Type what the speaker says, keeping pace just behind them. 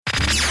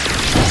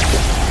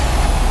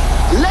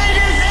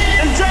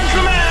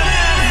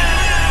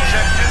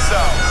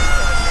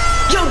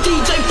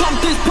DJ,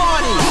 pump this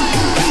party.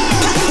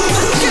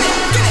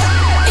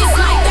 It's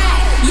like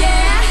that,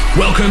 yeah.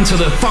 Welcome to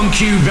the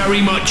Funk You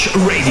Very Much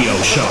radio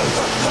show.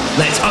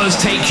 Let us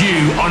take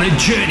you on a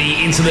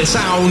journey into the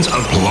sounds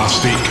of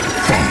Plastik.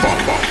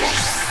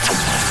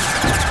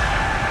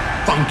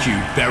 Funk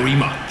you very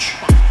much.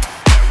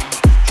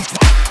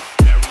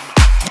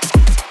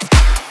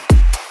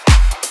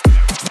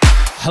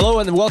 Hello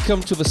and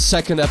welcome to the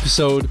second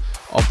episode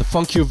of the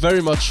Funk You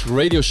Very Much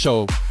radio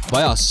show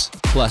by us,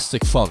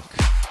 Plastik Funk.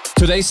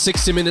 Today's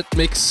 60-minute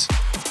mix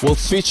will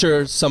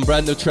feature some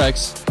brand new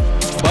tracks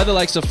by the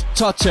likes of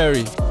Todd,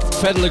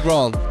 Fedde,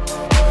 Rowe,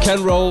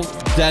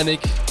 Danik,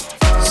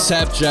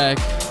 Sebjak,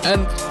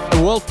 and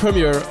a world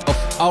premiere of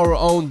our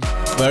own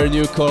very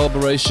new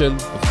collaboration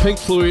with Pink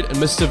Floyd and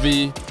Mr.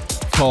 V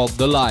called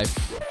The Life.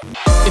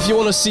 If you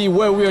want to see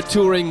where we are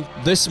touring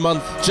this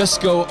month,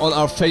 just go on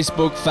our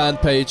Facebook fan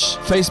page,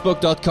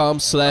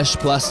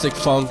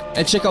 facebook.com/plastikfunk,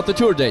 and check out the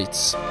tour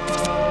dates.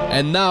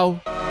 And now,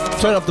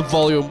 turn up the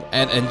volume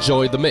and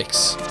enjoy the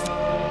mix.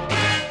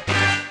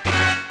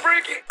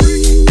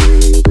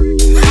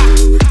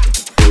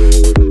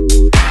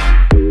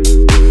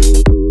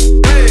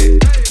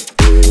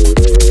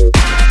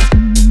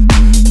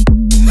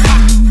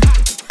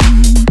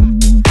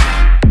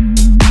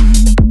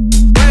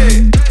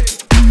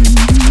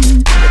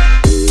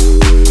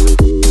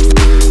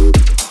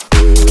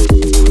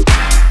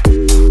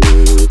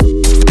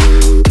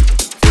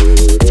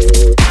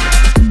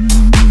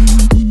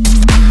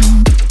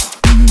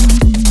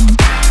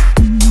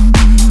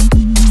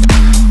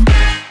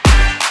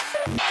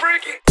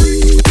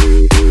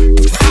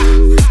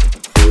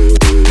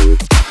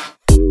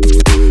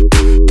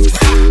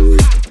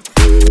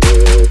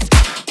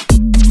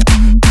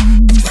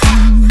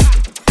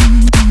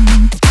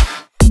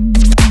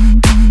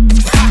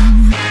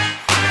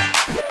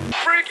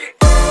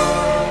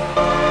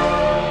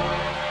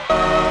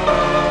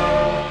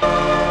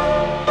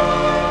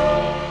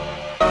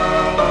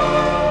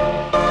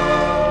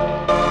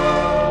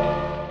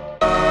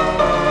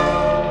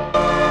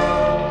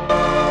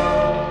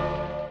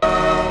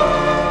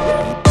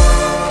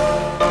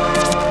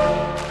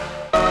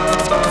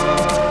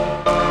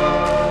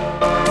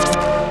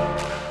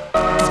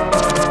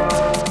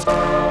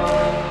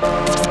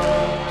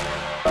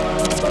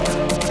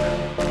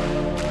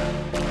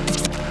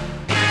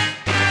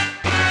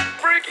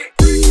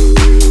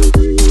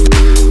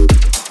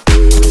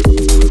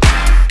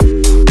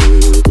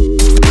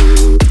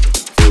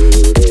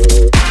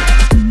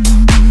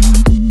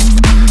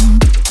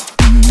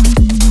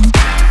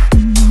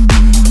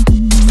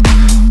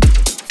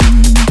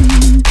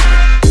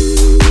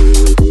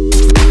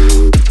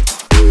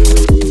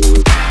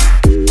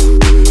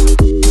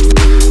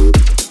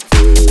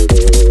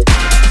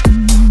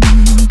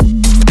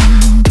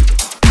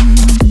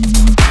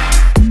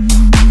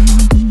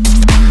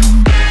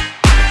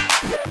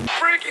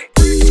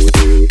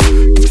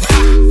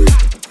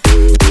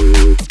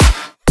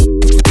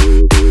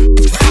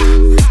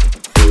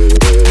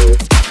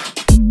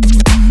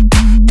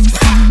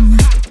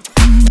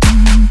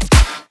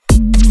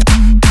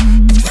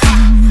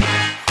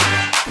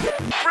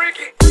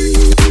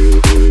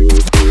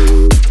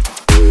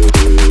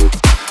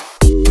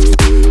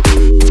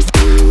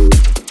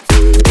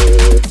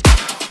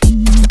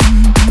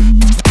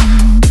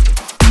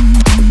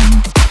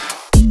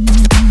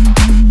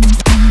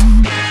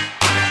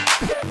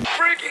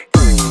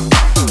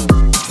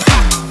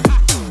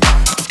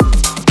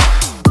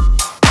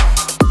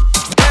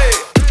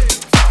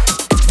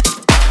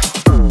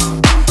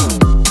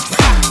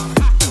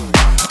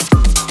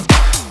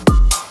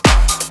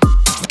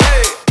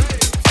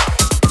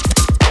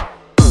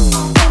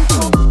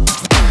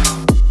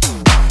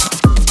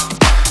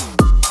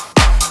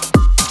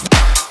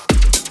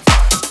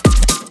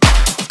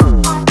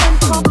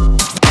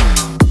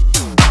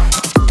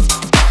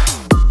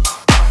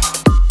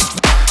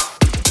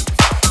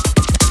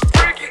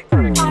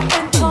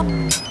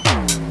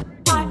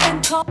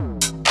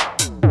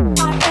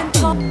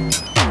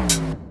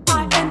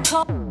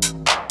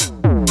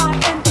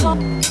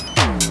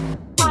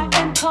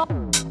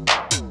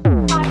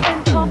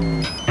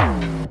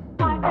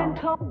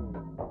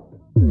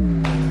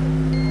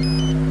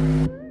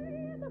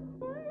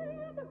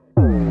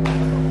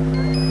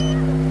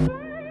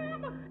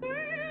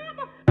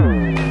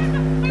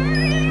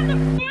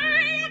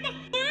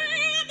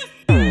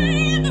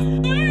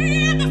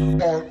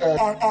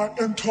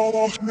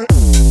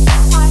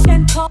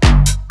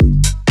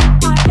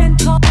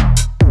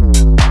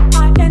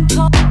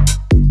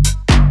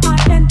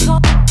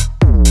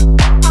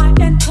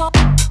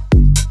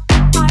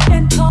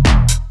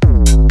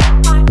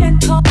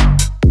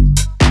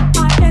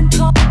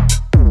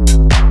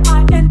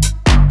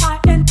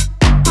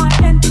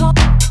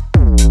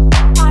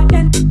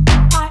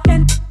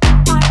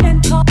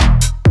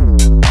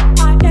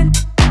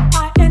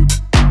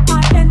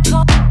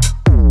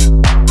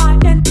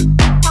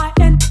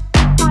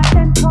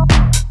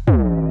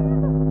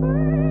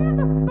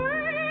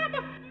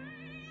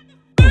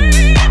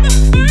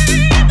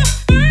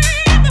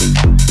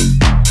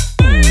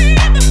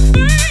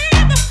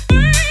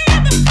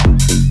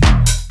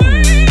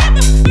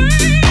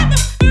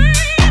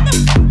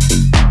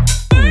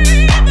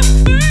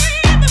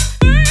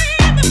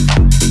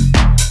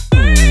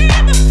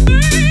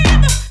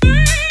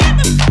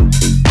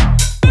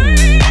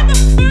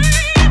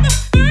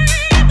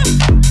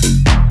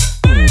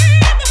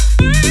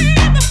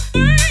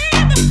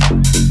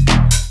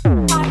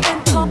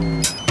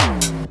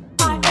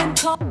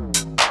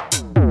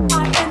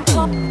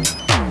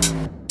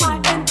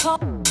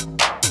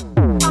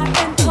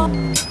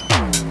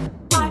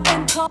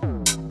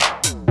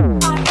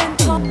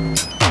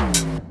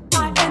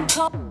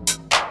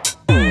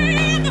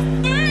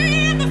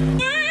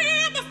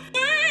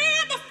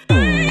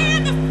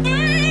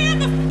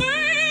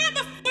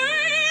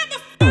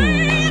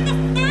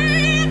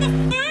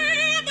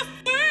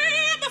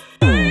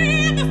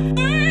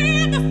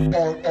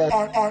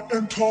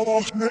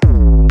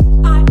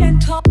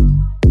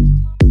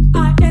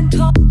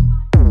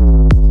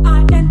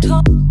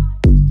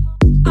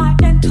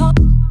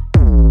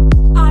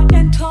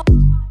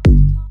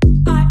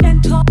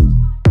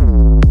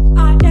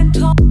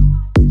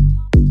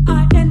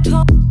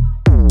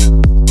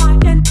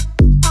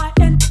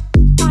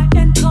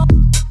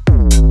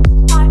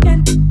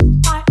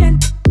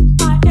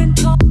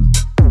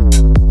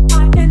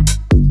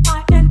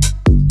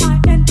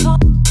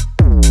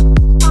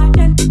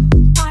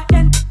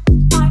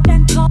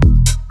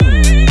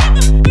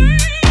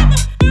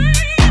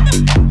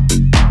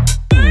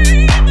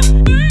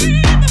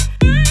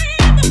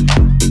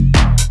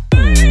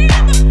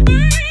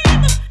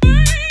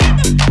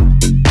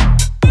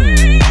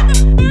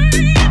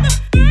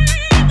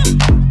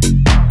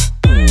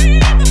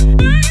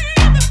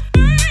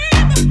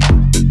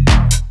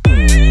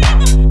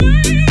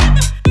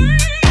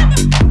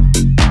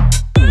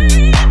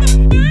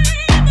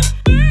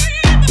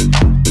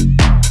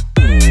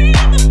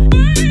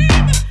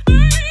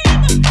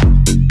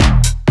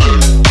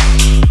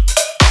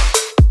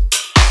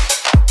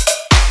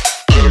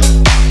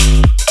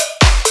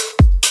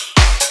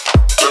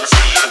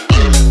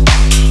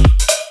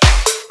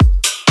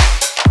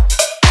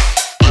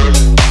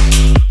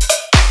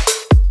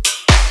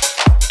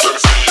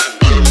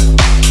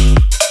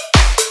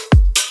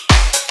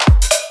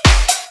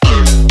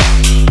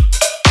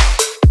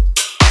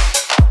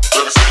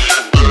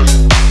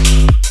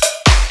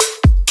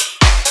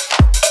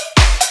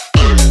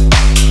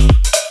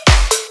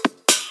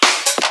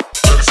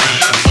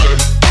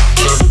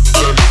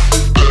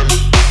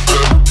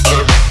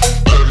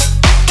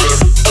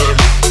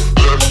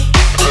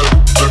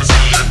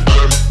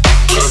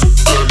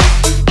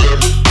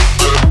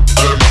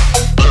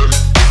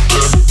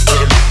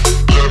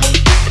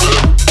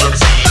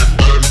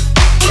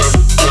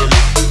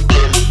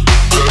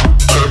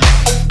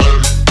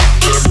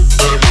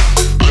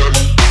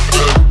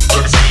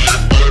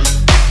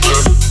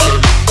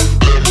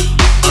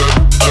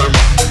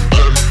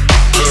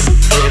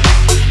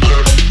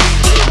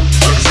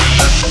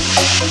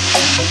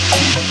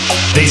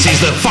 This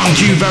is the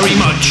Thank You Very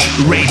Much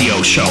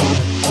radio show.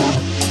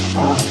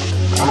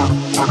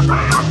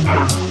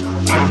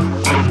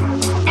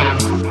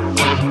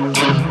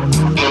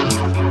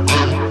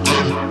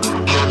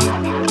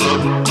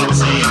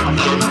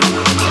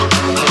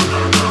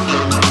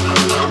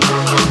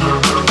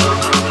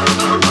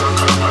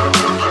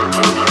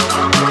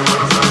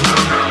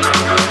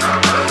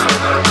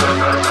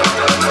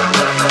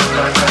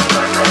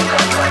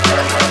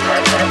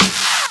 Let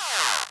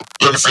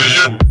me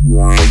see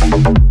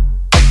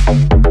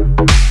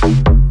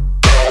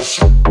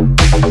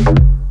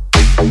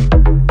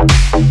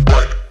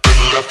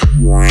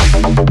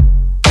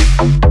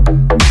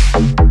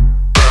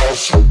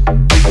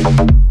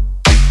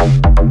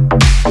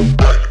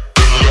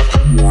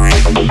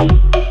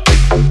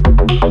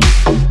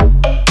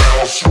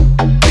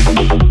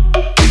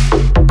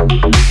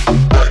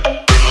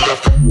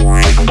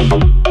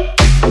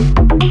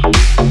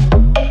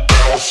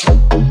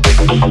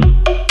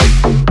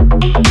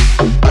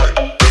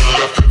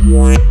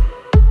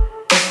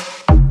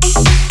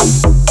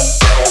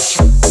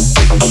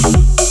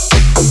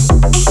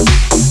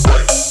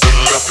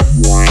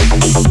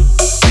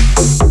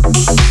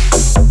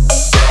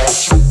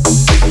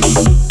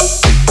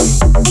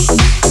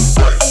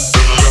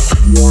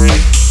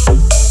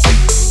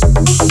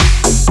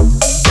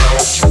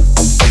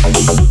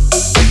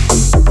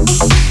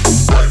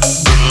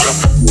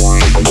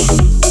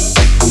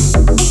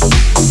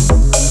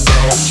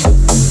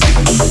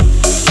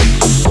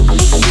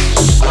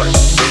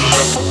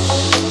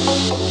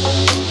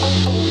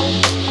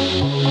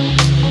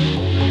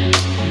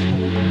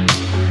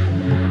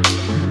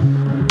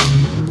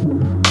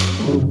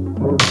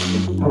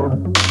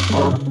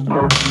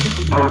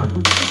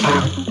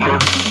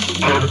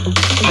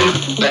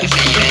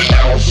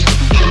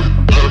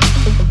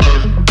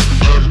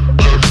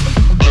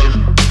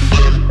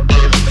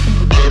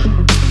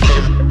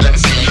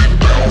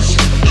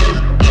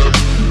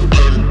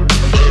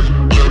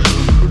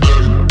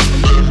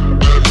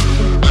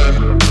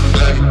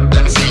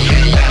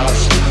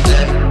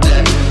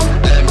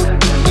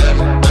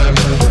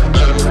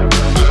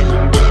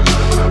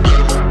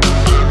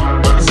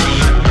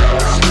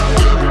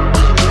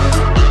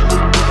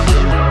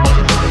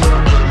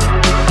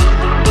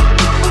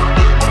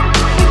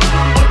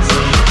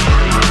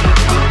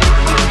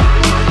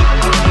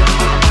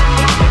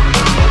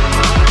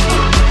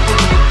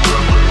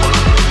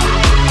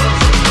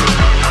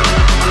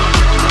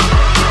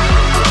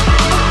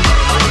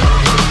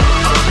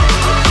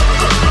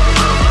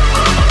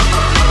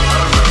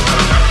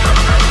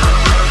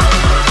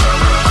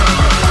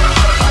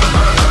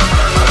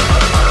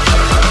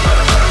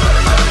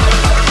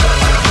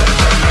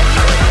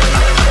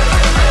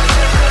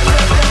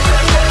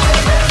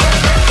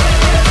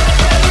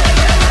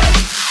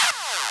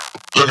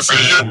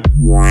it.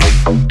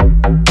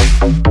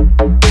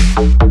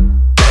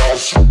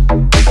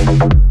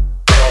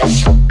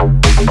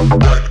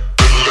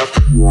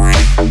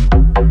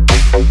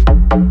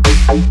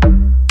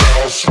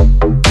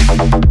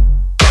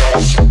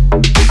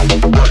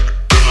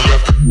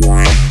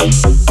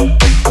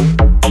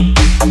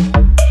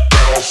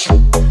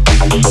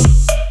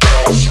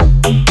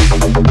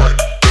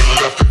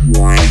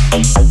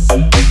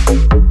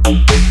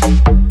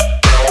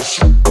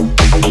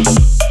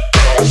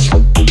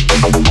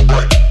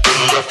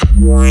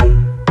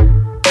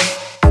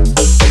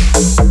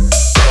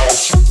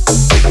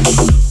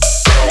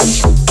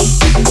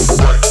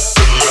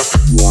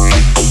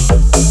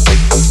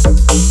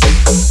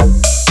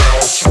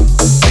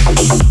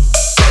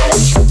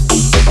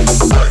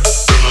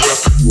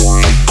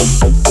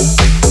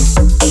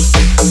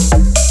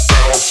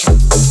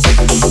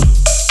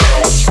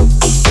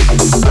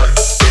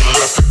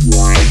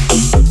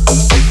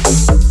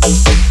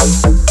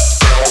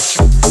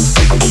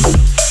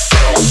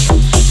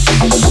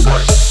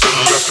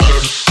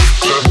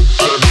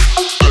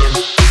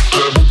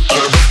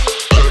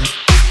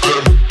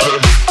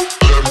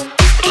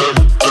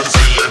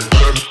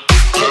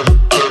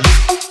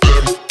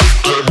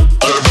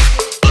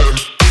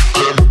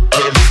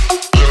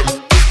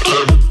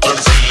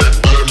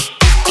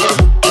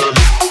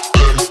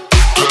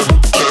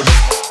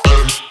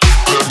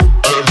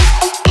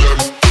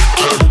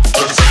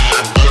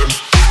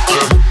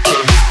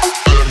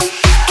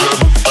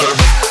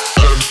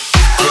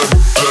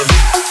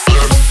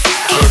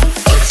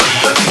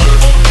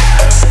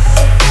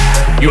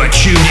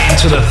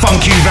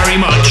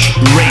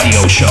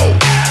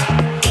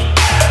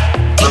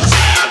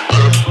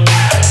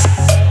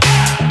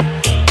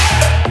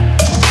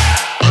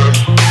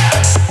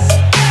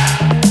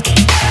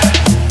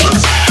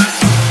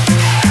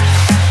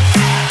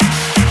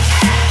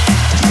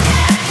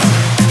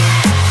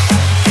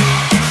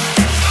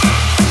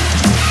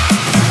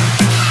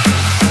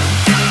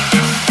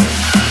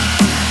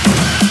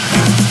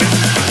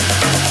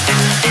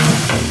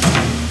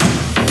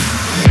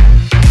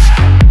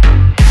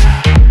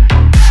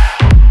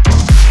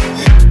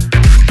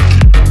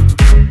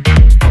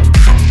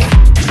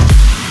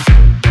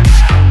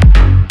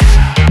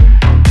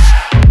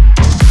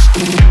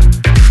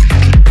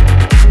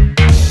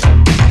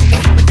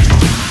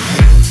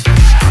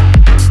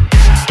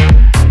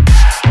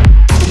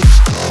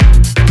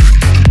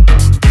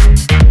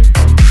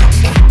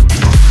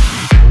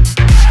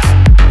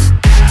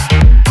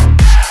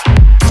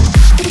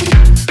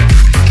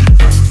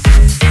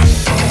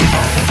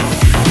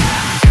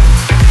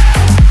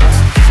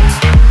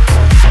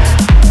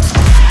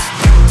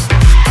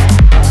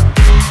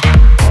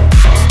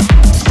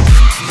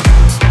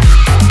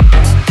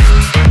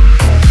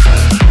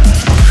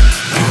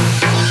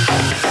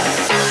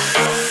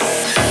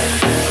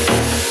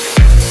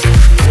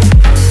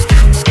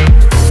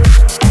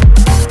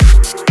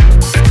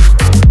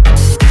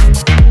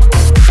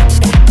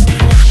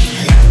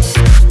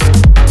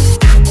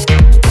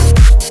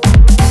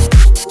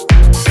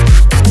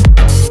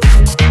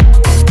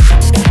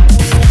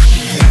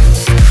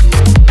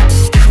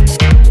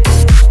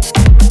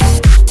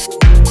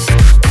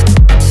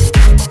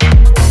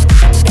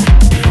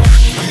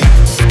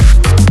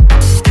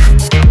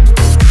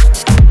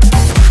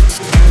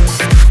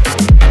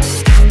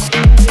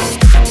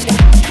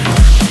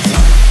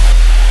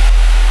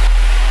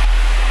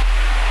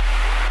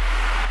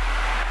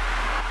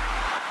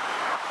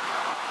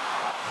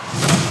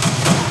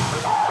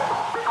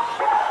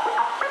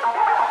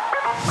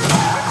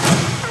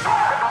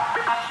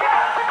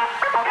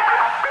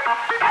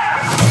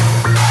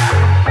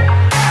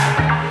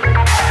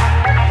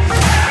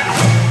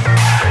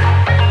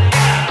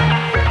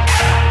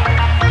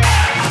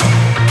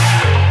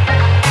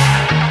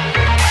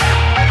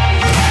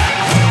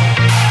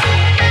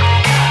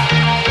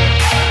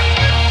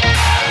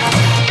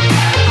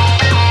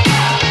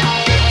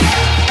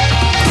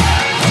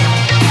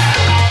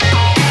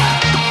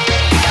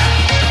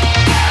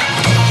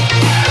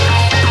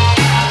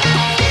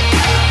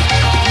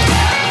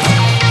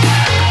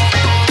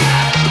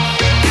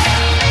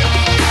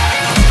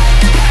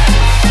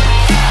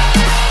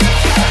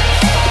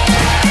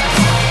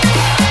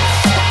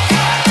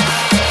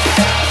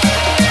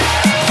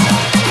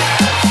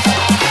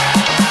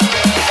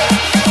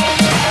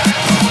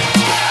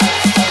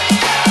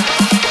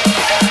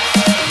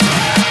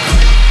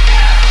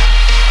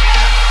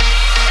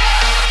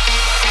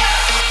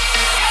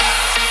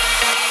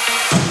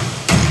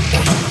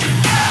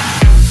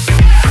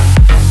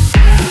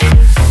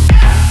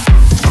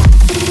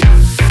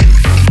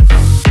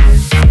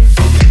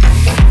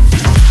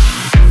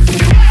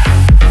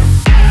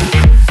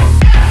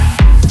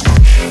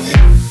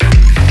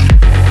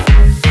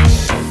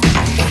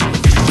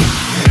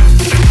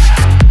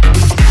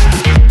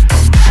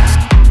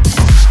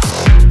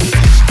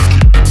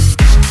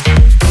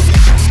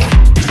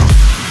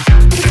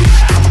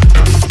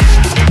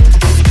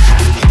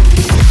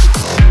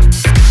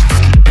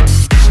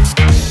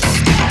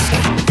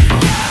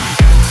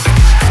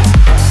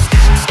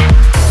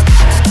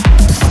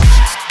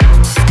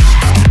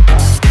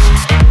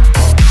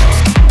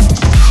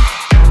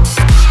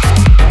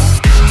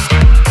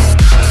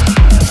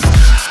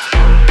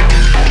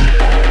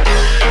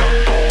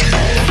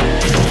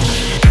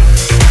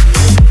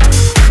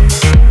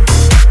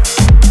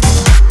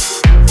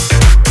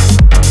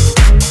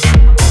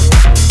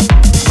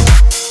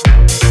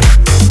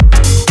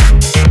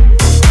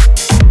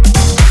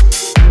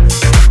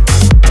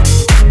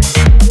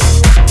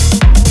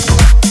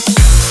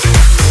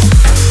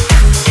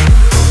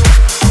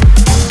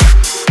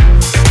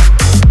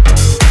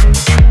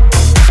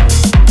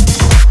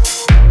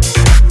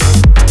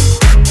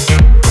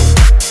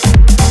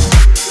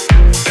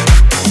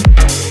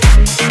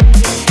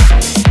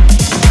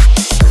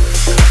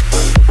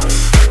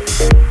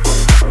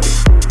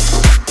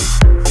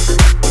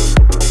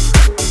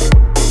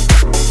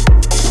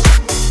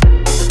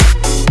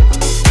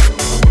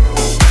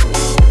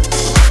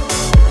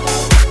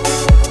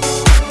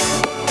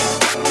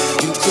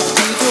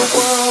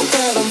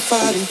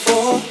 fighting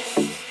for.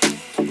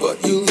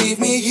 But you leave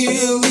me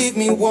here, leave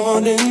me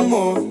wanting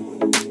more.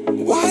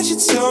 Why'd you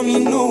tell me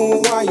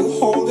no, why you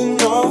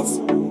holding off?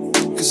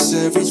 Cause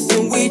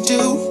everything we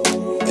do,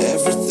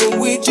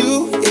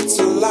 it's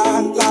a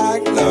lot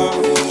like love.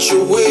 What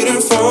you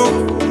waiting for?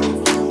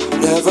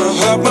 Never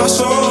hurt my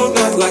soul,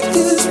 not like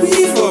this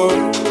before.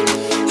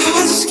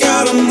 I just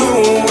gotta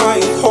know why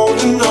you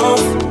holding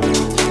off.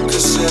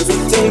 Cause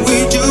everything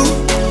we do,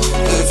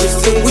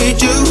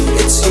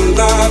 it's a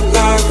lot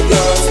like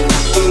love.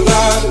 A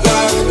lot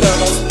like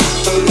love.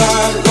 A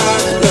lot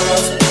like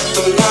love.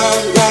 A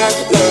lot like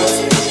love.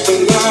 A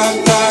lot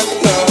like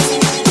love.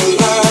 A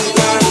lot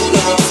like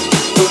love.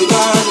 A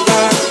lot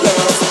like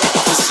love.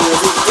 Cause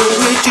everything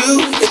we do,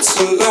 it's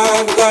a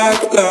lot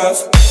like love.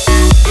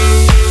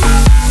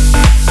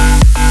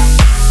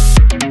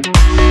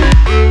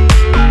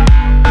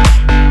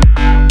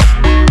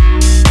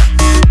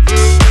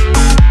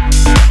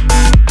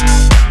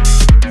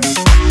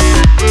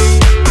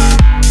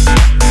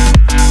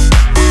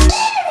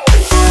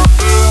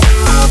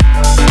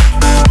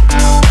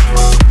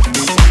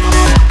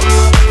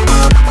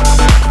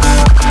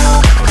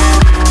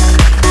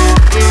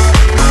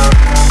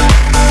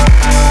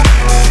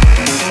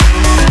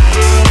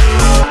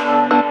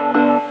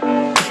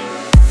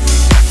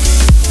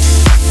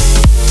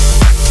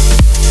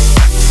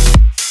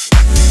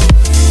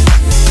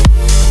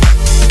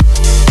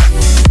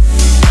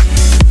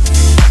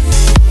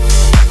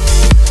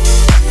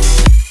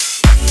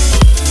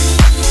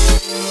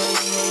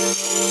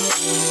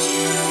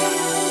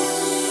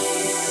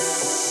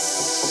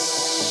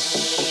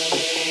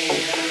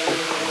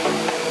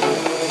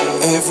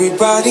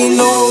 Everybody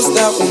knows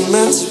that we're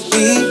meant to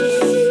be.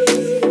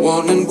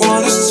 1 and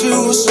 1 is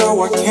 2,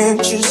 so I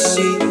can't just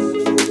see.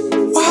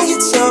 Why you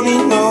tell me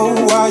no,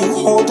 why you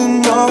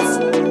holding off?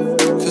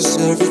 Cause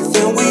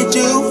everything we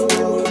do,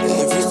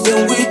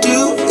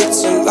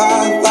 it's a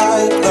lot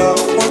like love.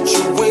 What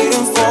you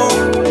waiting for?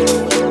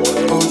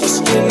 Oh, your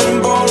skin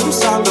and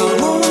bones, I've been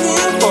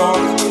longing for.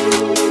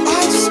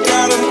 I just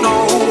gotta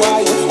know why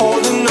you're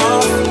holding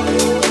off.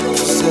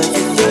 Cause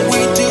everything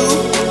we do,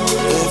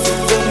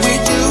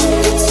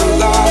 it's a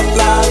lot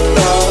like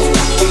love.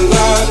 A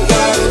lot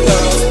like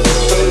love.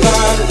 A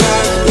lot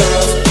like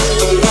love.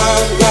 A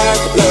lot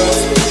like love.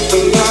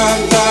 A lot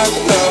like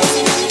love.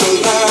 A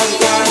lot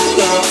like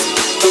love.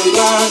 A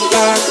lot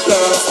like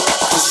love.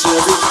 Cause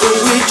everything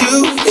we do,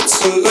 it's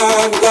a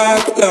lot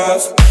like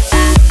love.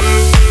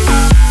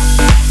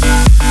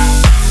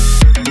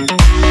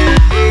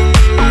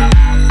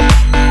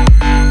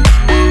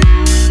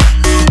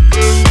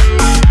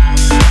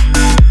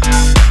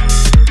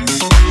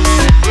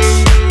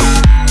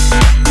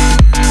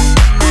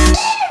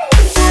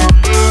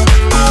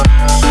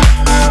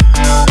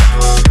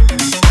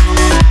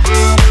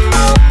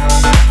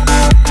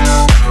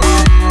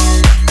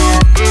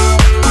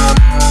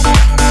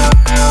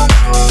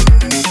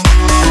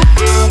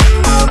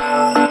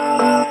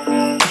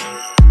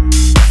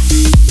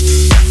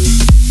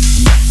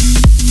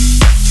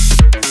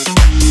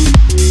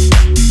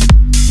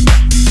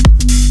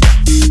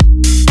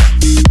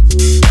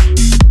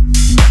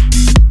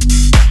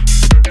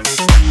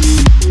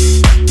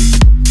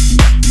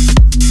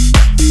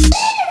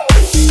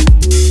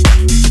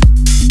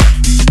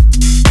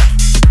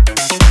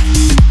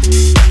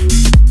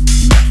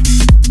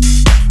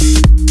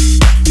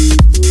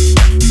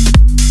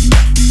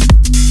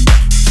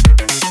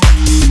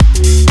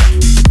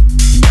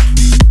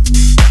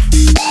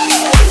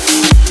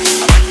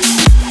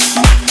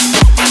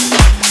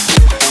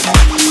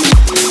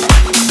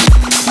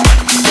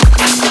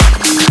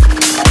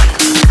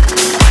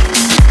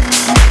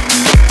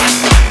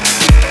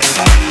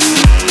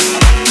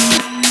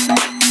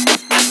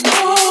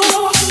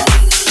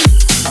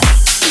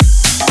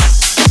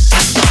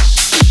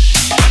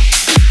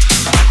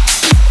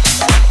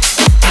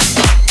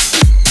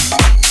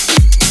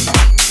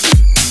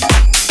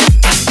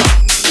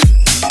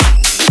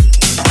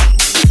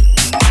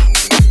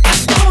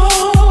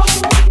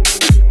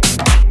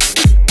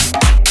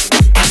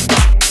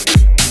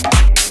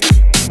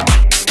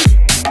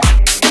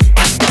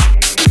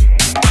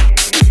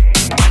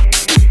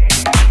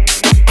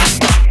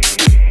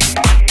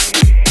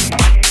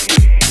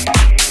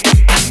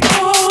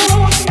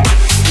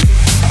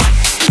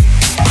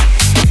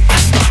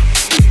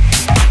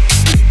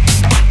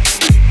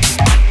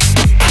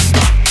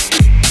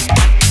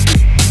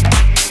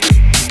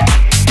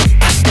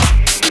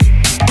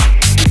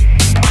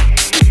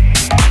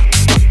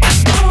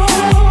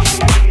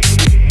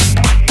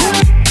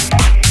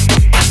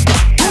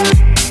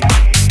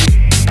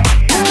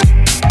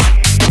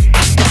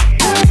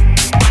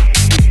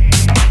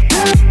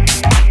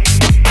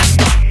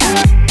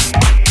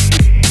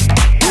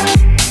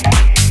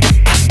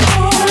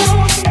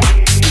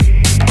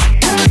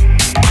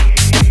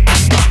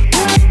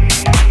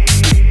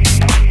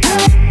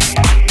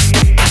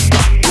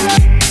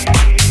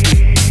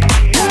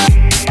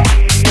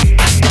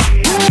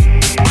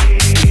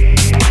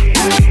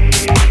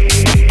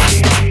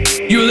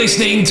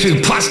 Listening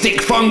to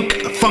Plastik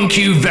Funk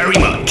you very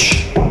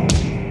much.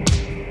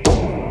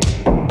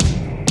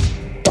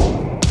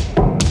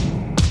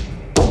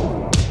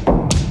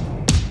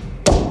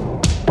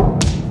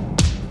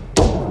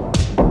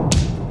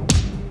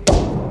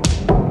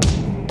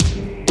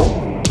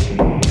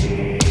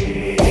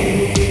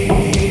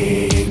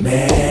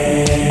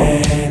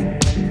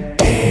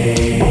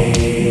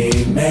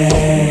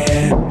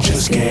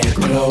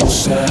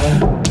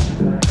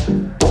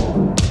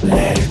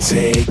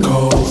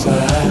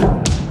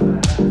 over.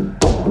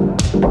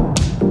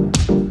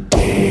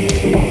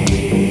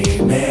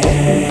 Amen.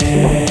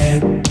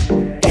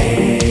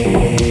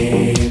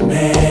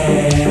 Amen.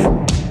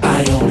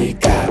 I only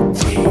got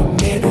 3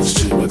 minutes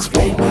to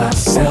explain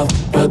myself,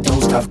 but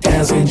don't stop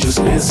dancing, just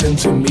listen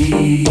to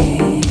me.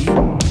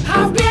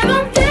 I've been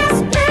on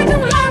this page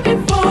of life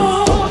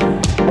before.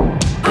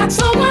 I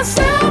told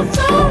myself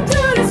don't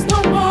do this no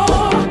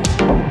more.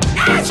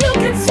 As you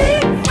can see,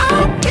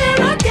 I'm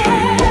here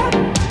again,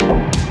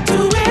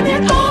 doing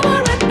it over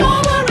and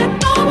over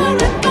and over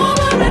and over and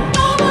over and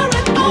over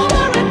and over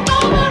and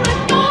over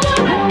and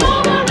over and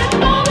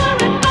over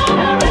and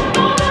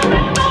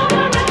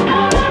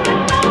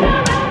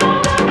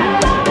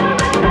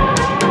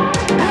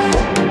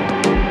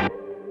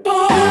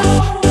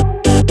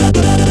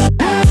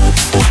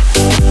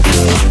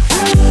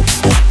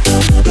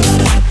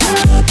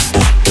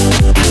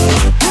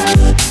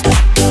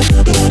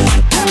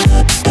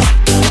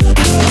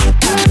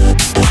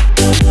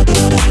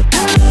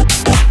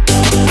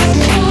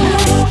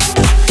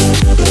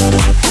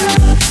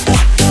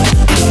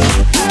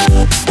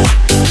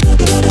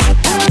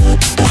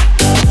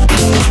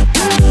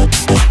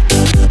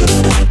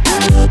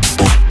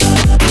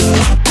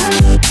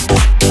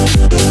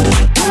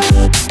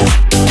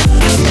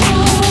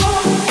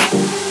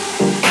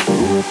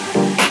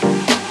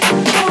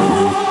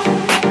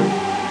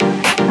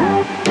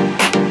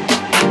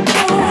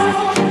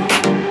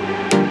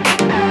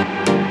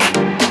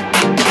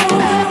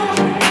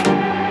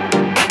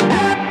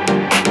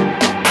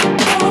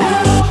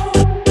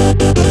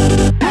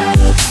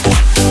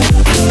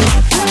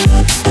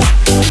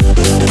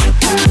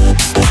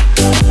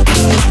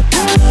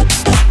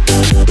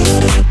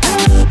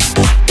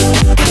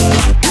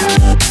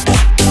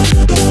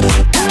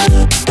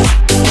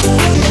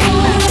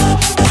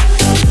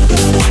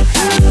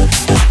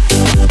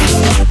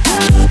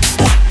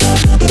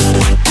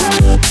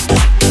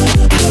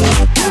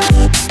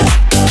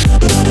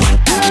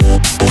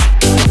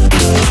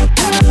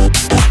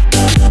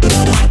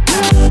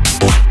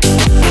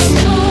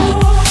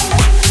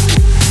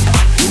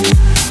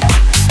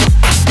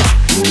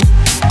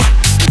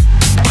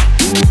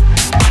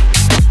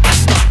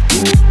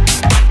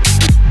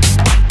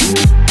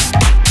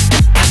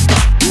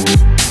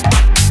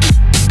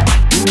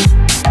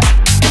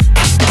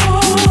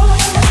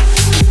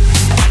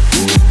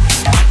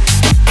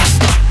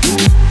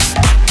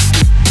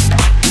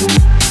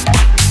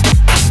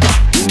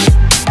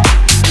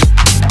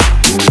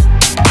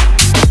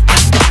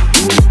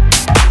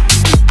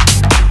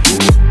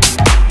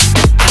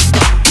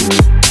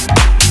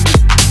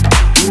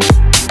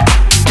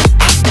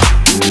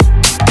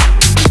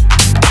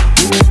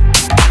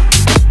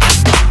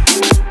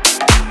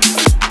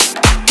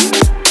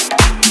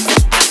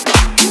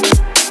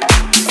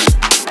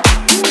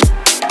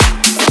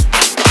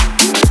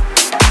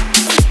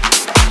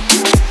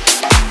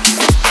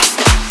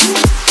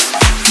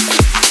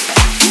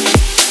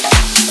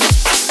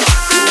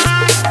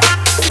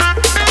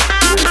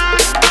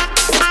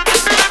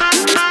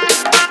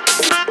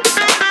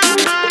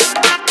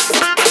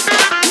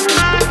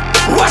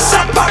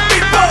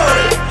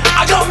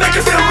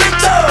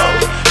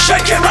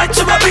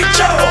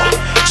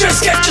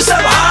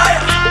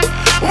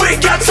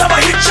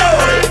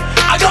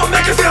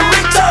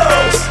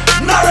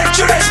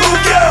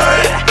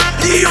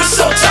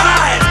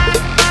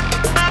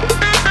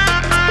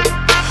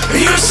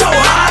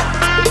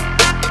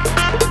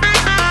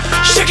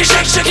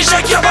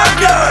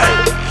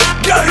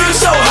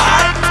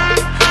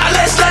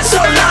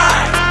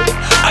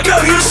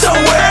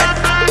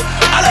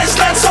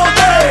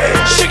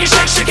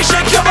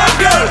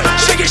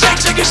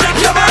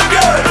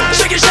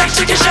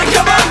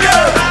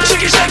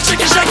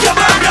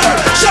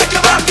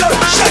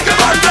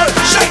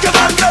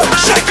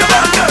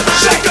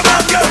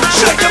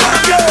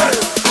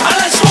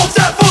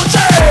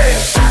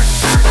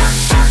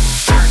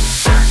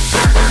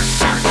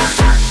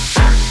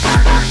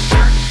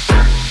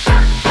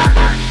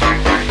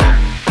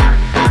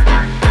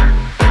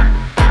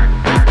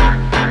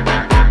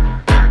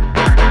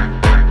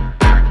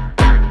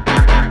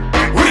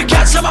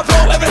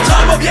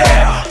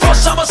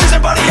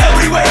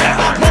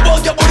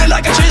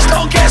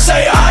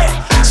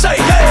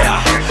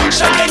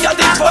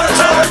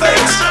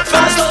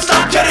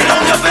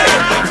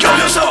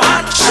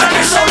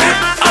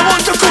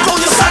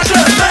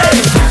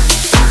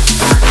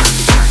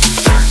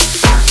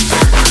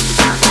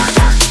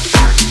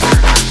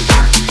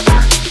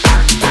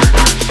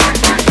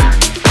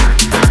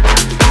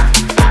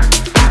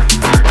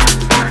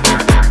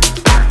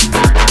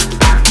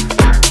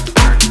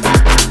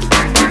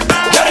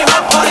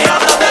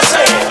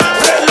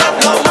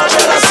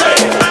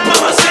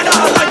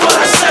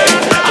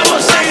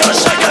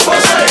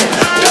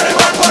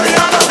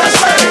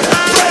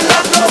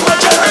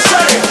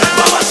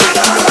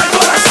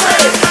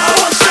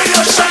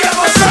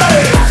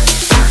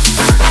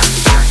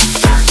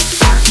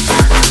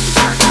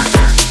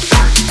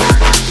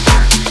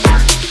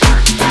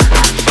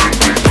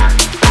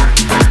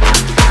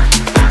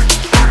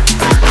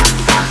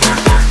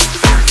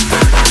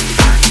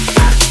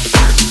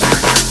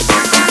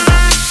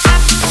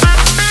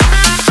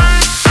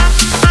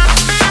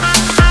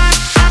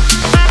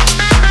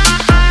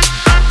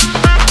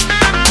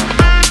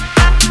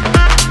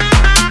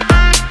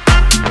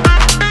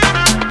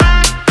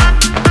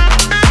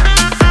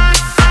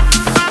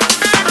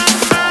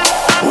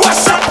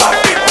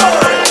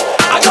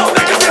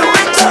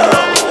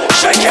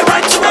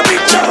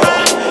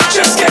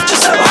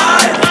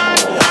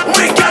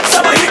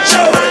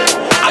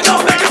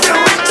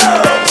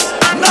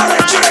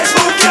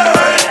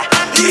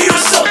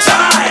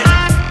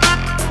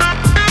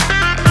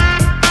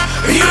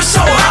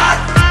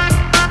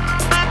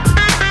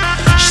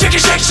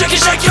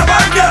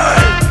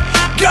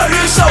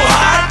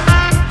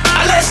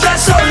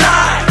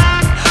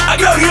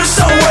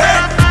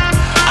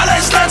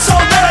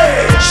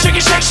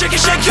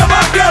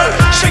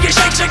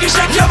shake it,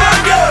 shake your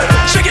bum good.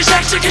 Shake it,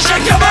 shake it,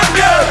 shake your bum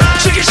good.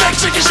 Shake it,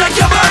 shake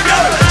your bum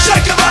good.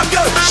 Shake your bum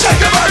good, shake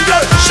your bum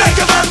good, shake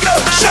your bum good,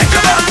 shake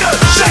your bum good,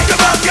 shake your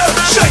bum good,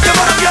 shake your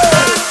bum good.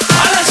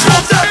 And let's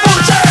swap that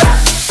booty.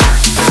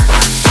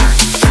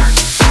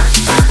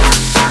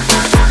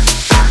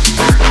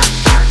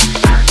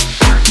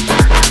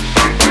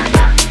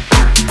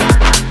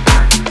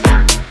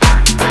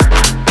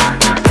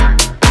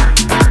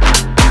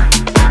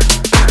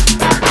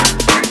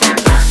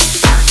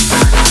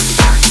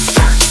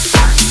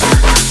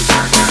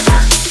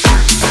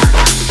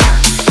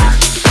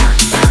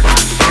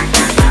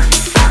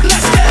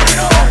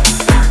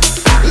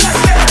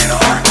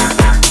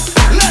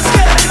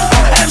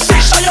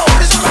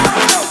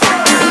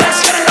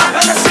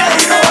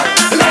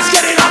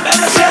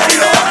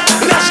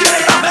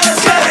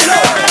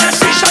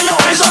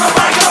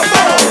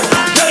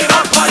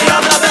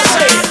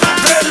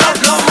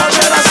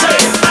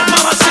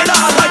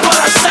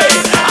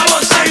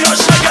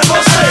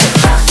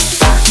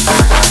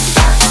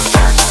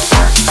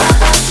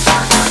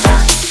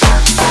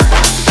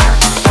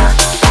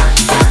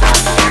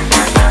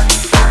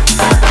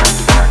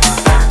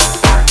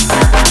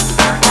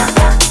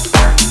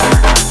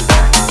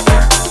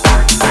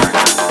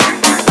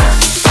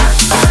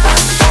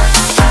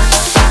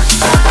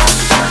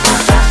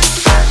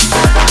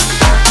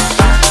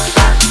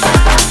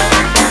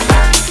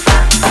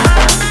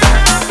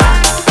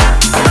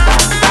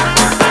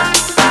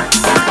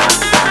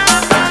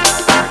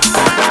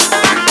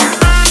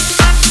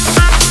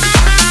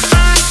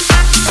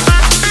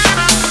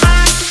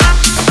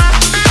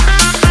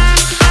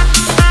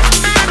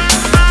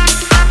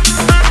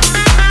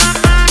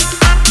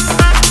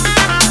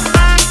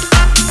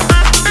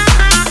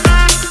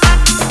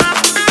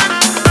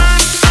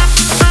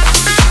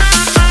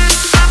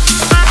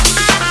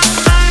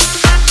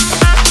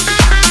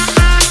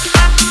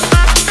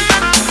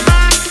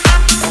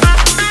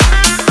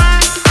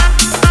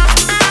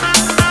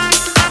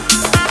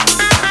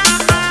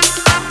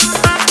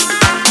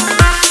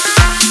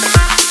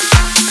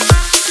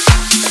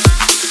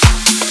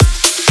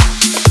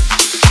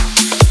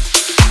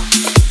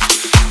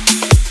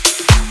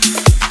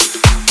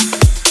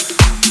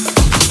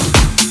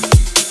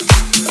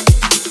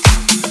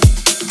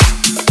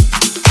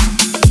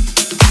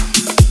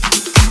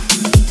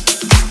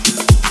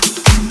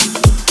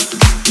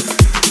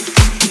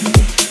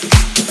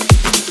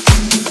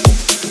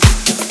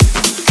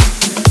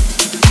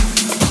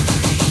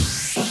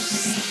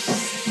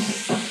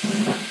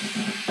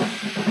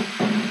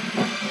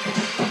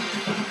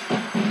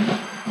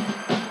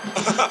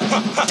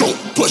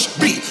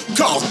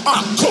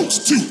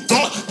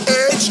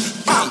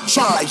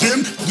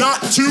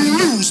 To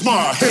lose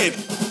my head.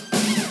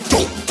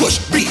 Don't push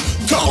me,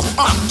 cause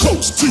I'm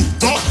close to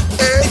the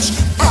edge.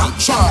 I'm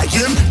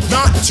trying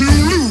not to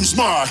lose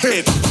my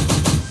head.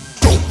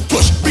 Don't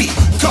push me,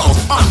 cause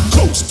I'm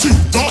close to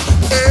the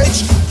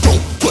edge.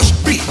 Don't push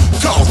me,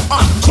 cause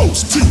I'm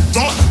close to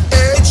the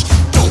edge.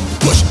 Don't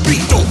push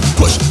me, don't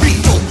push me,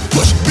 don't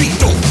push me,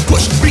 don't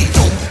push me,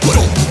 don't put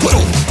on, put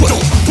on, put on,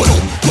 put on,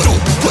 put on,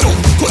 put on,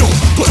 put on,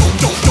 put on,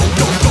 don't.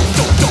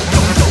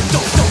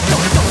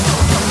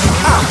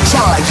 I'm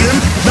trying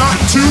not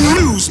to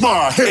lose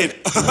my head.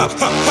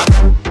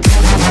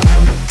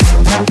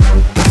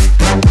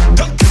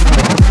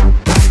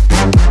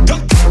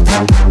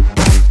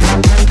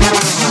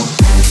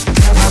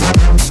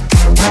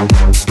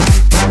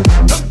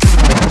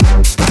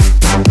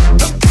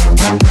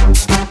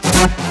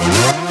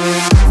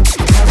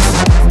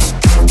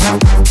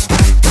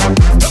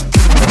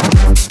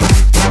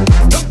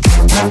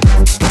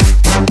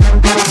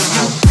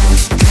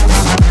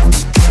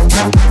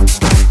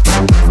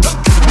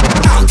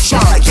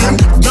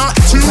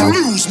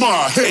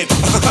 My head.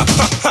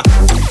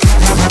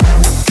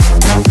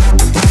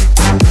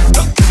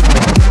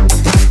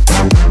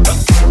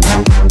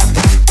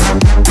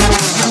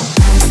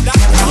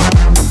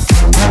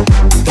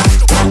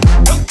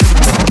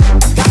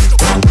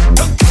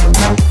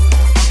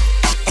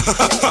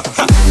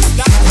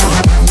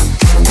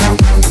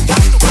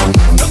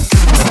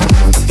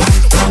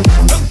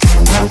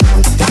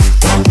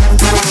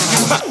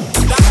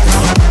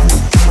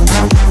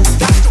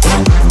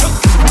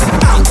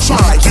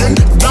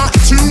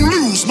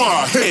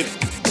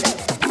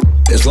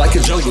 It's like a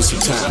jungle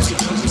sometimes.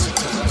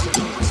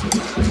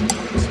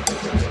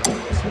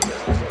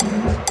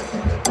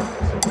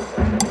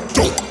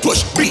 Don't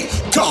push me,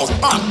 cause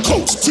I'm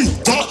close to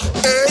the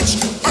edge.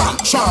 I'm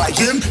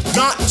trying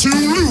not to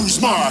lose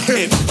my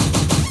head.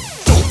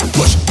 Don't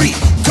push me,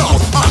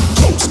 cause I'm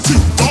close to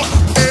the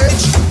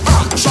edge.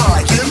 I'm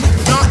trying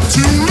not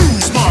to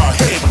lose my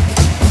head.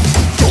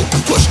 Don't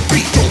push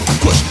me, don't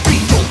push me,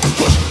 don't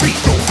push me,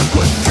 don't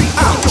push me.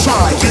 I'm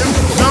trying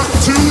not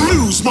to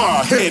lose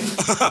my head.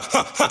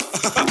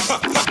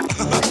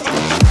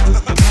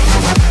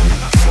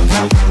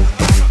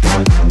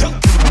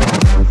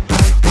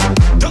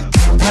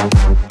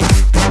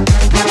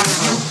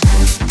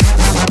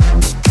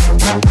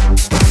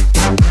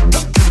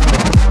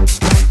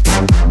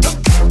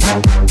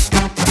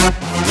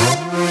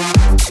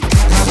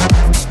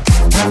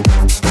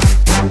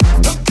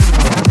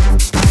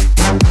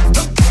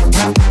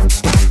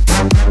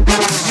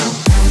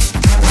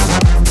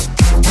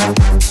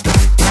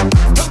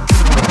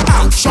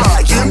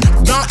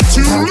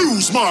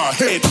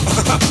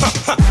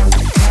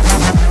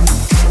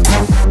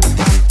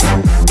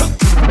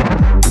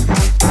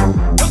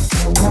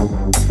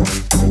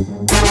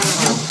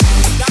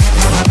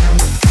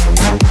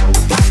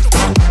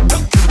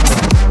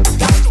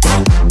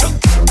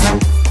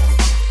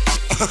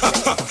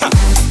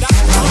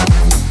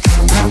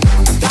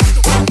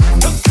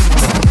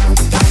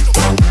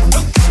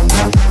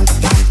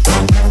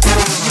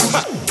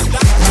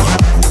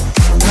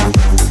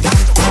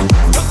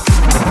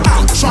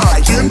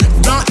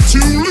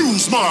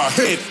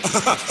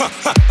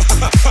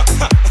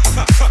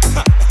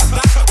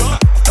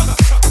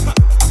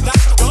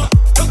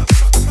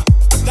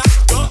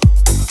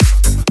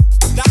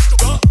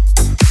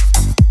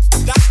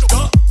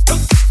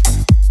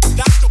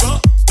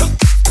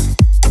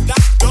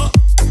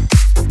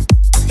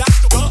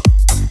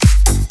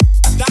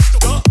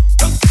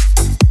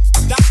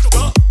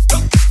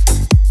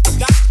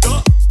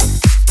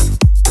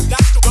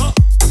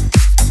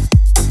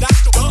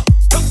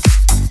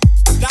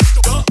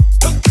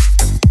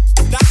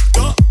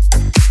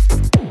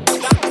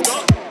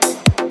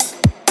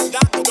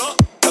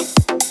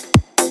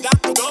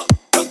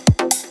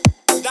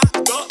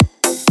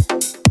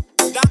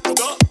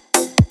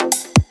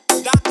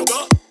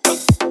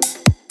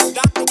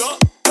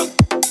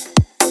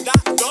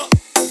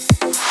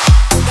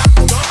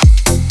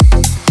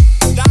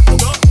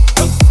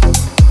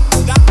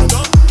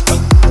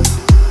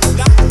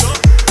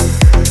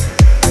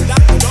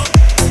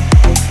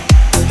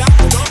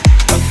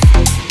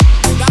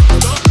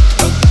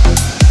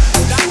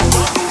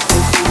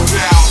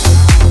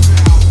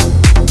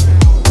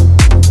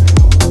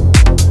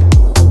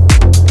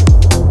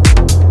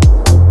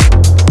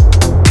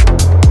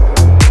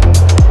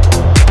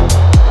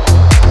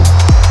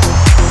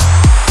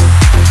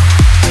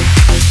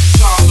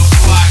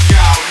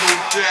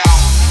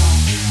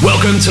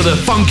 to the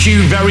Funk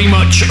You Very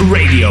Much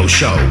radio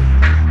show.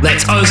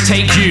 Let us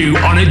take you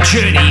on a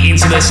journey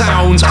into the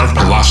sounds of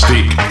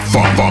Plastik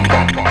Funk.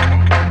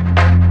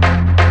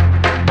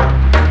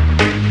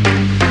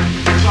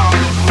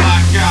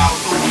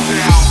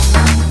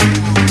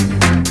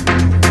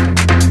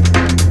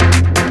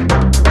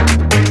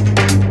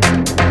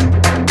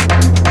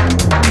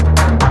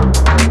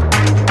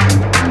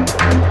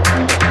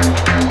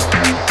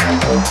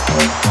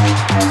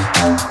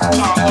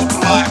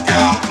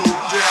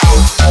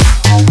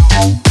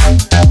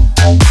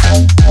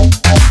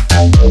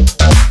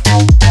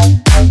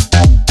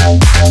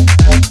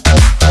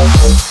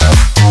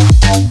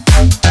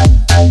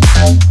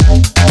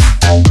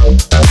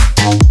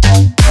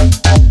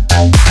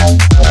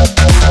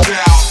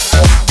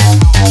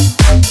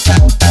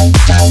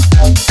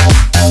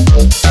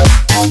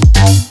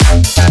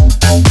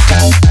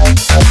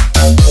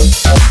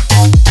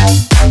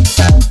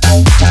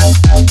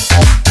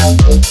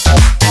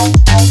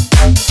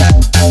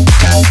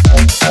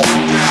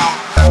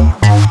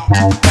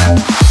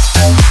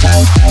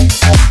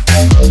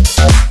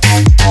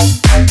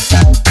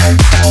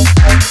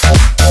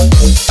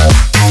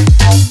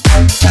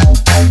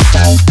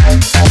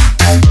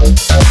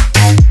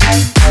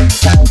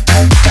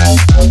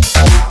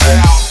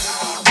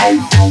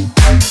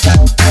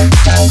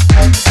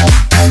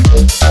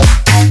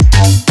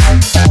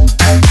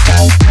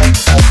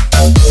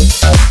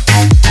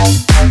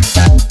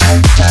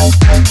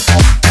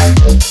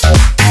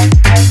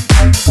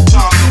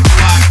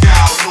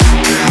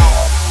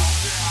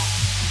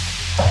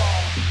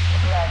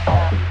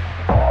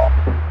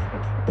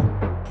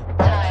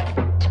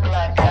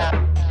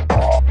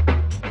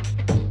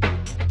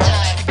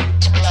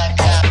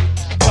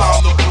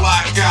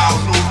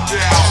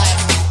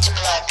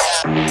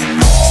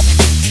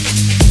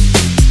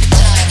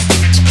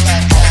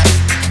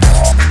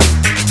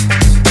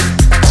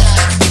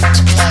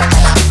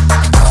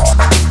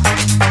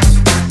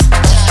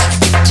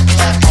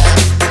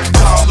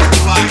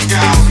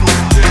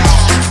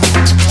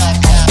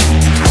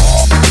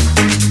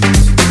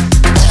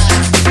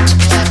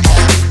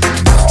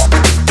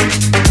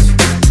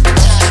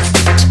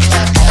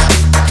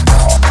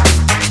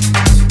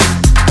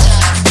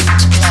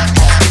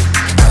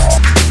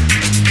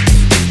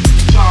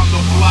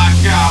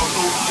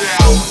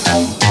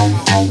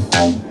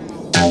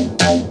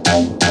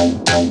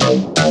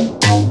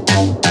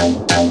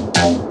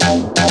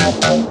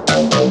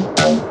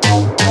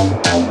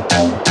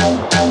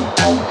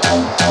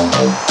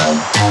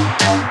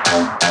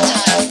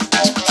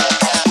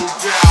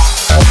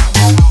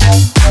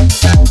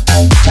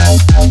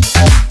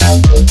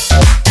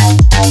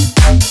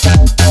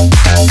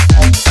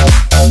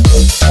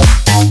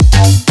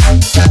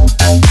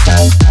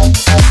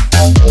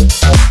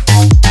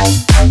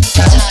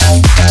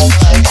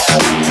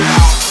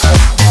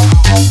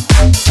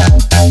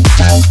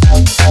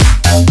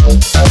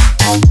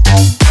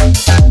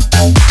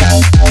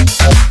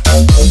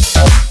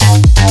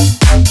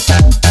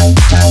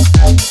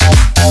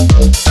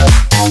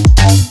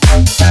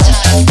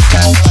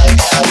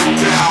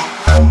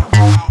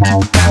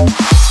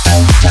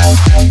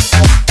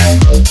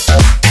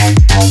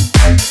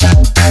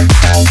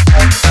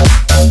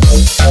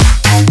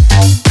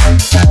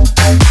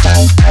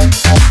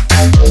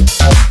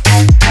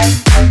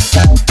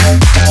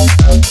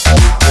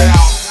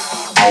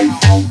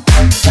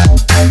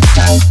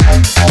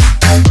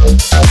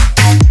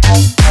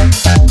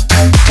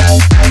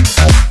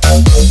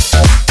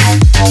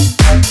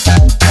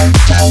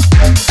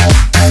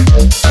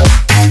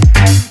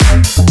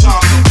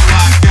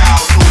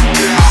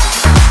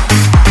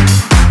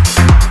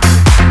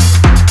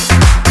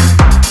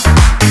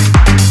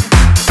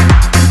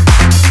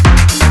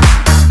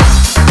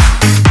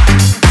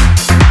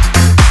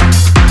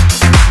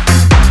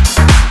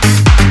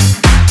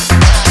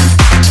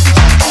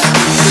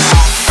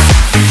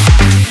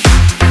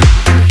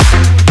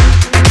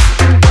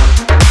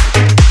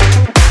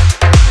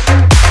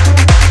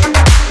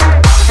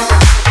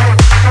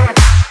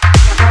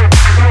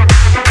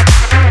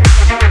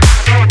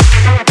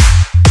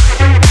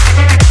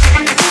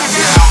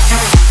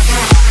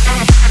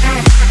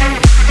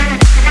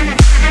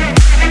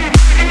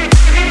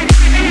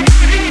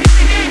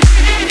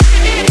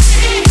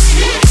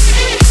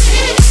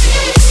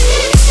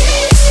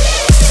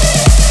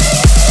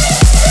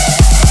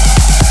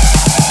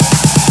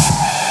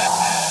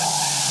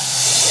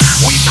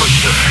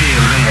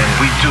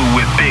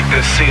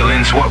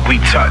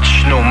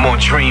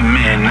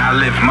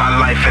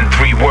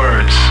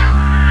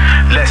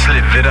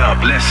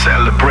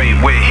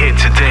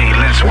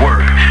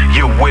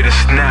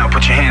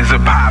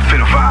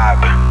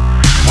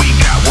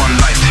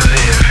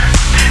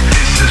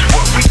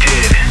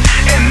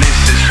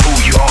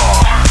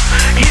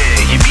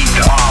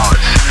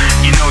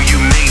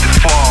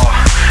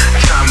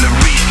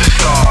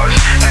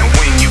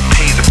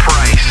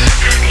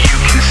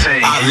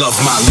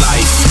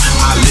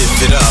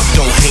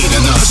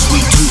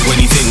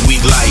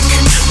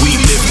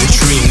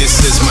 This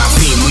is my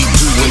theme, we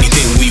do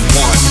anything we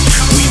want.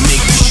 We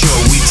make the show,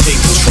 we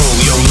take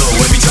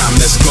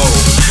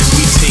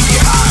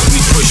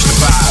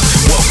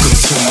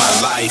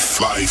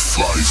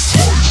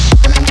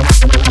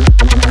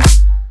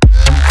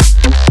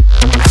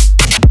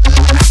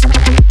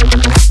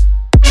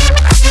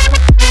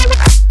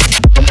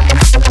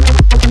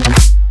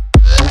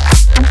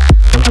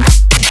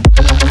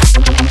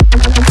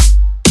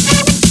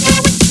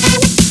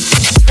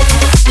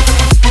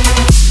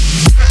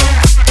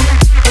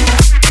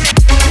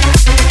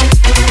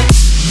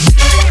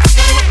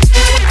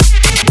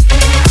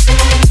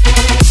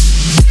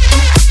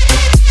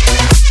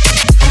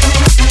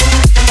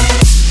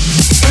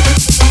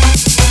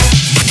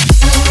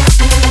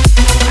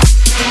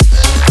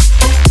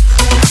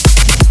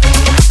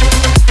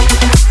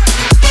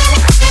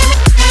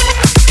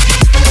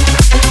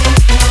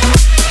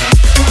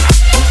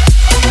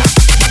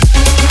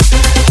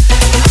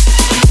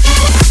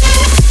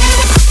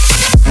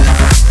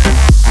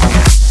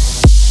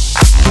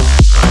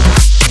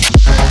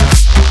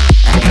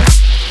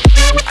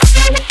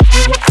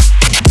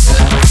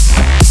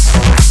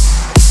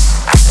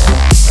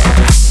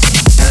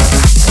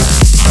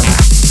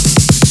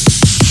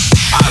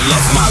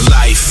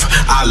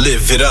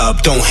It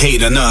up, don't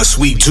hate on us,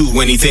 we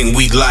do anything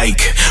we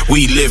like.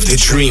 We live the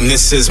dream,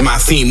 this is my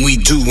theme. We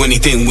do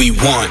anything we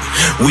want.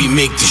 We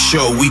make the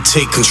show, we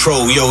take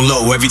control.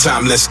 YOLO, every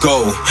time let's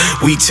go.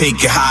 We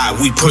take it high,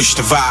 we push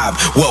the vibe.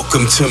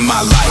 Welcome to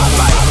my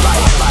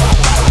life.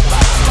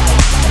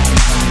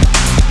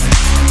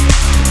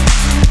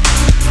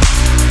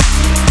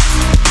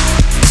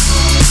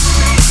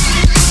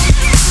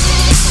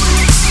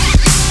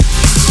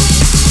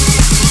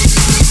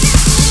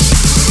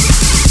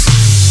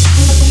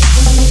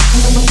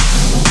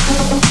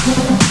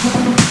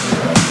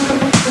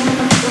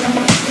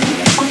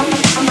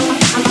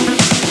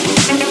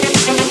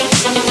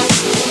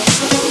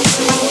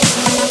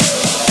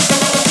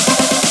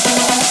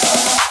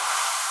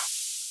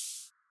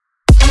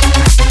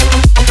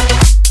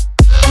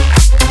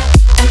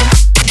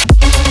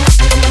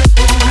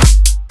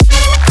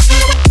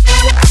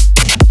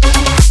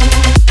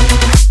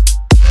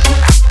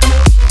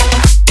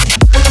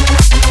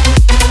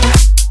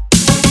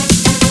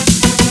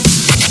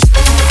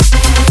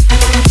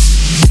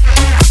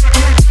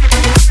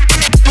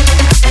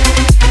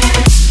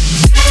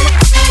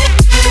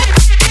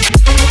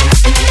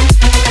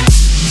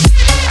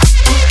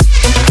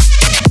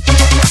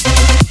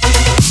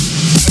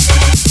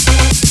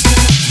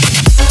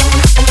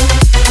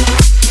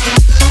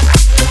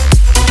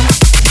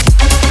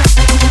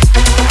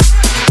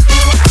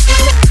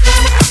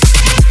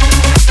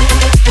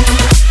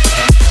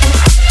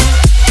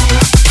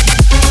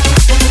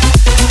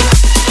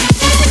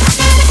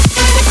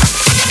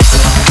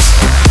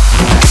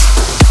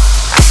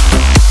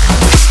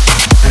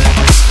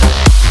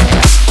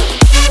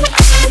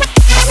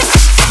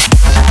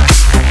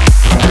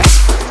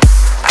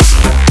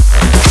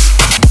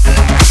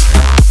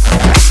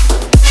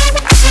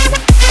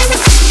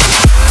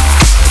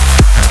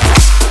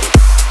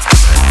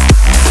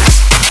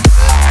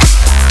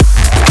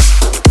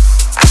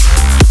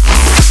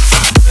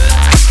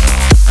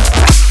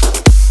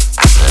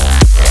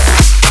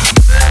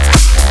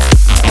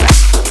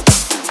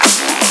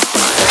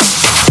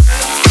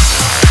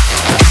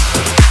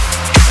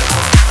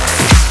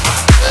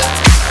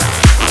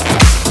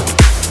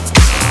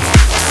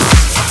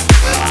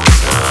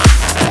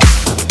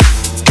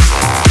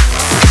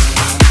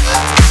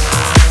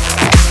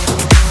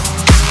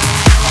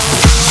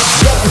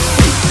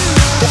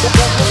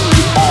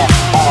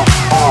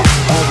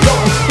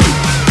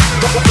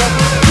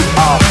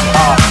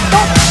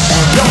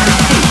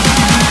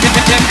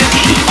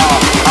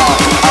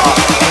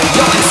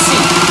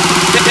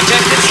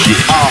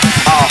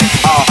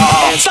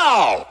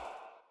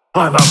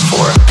 I'm up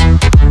for it.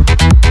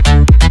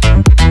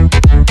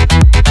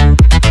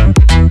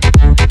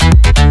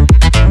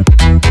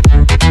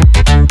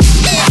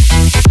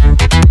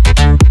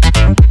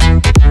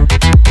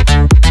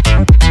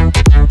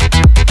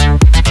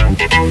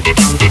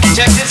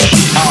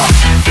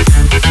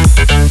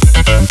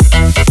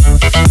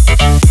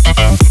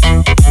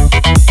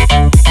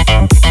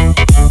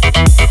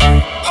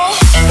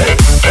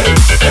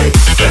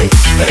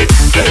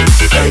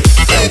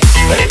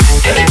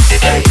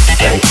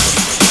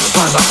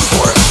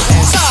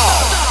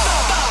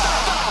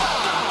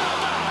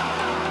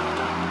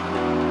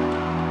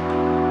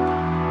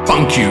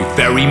 Thank you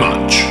very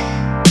much.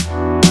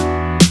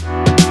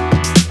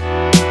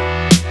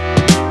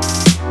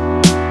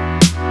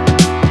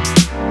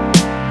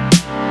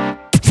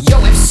 Yo,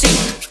 MC,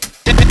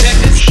 check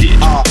this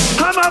shit.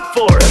 I'm up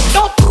for it.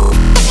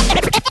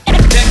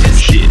 Check this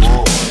shit.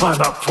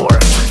 I'm up for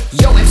it.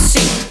 Yo, MC,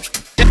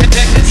 check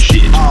this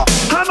shit.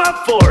 I'm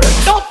up for it.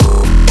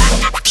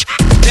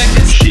 Check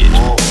this shit.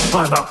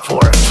 I'm up for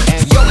it.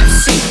 Yo,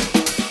 MC,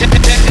 check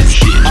this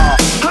shit.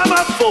 I'm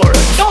up for it.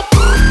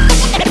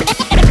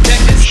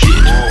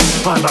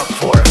 I'm up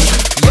for it.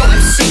 Yo,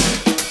 MC,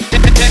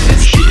 check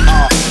this shit.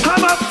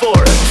 I'm up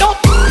for it.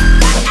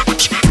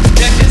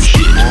 Check this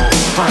shit.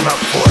 I'm up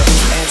for it.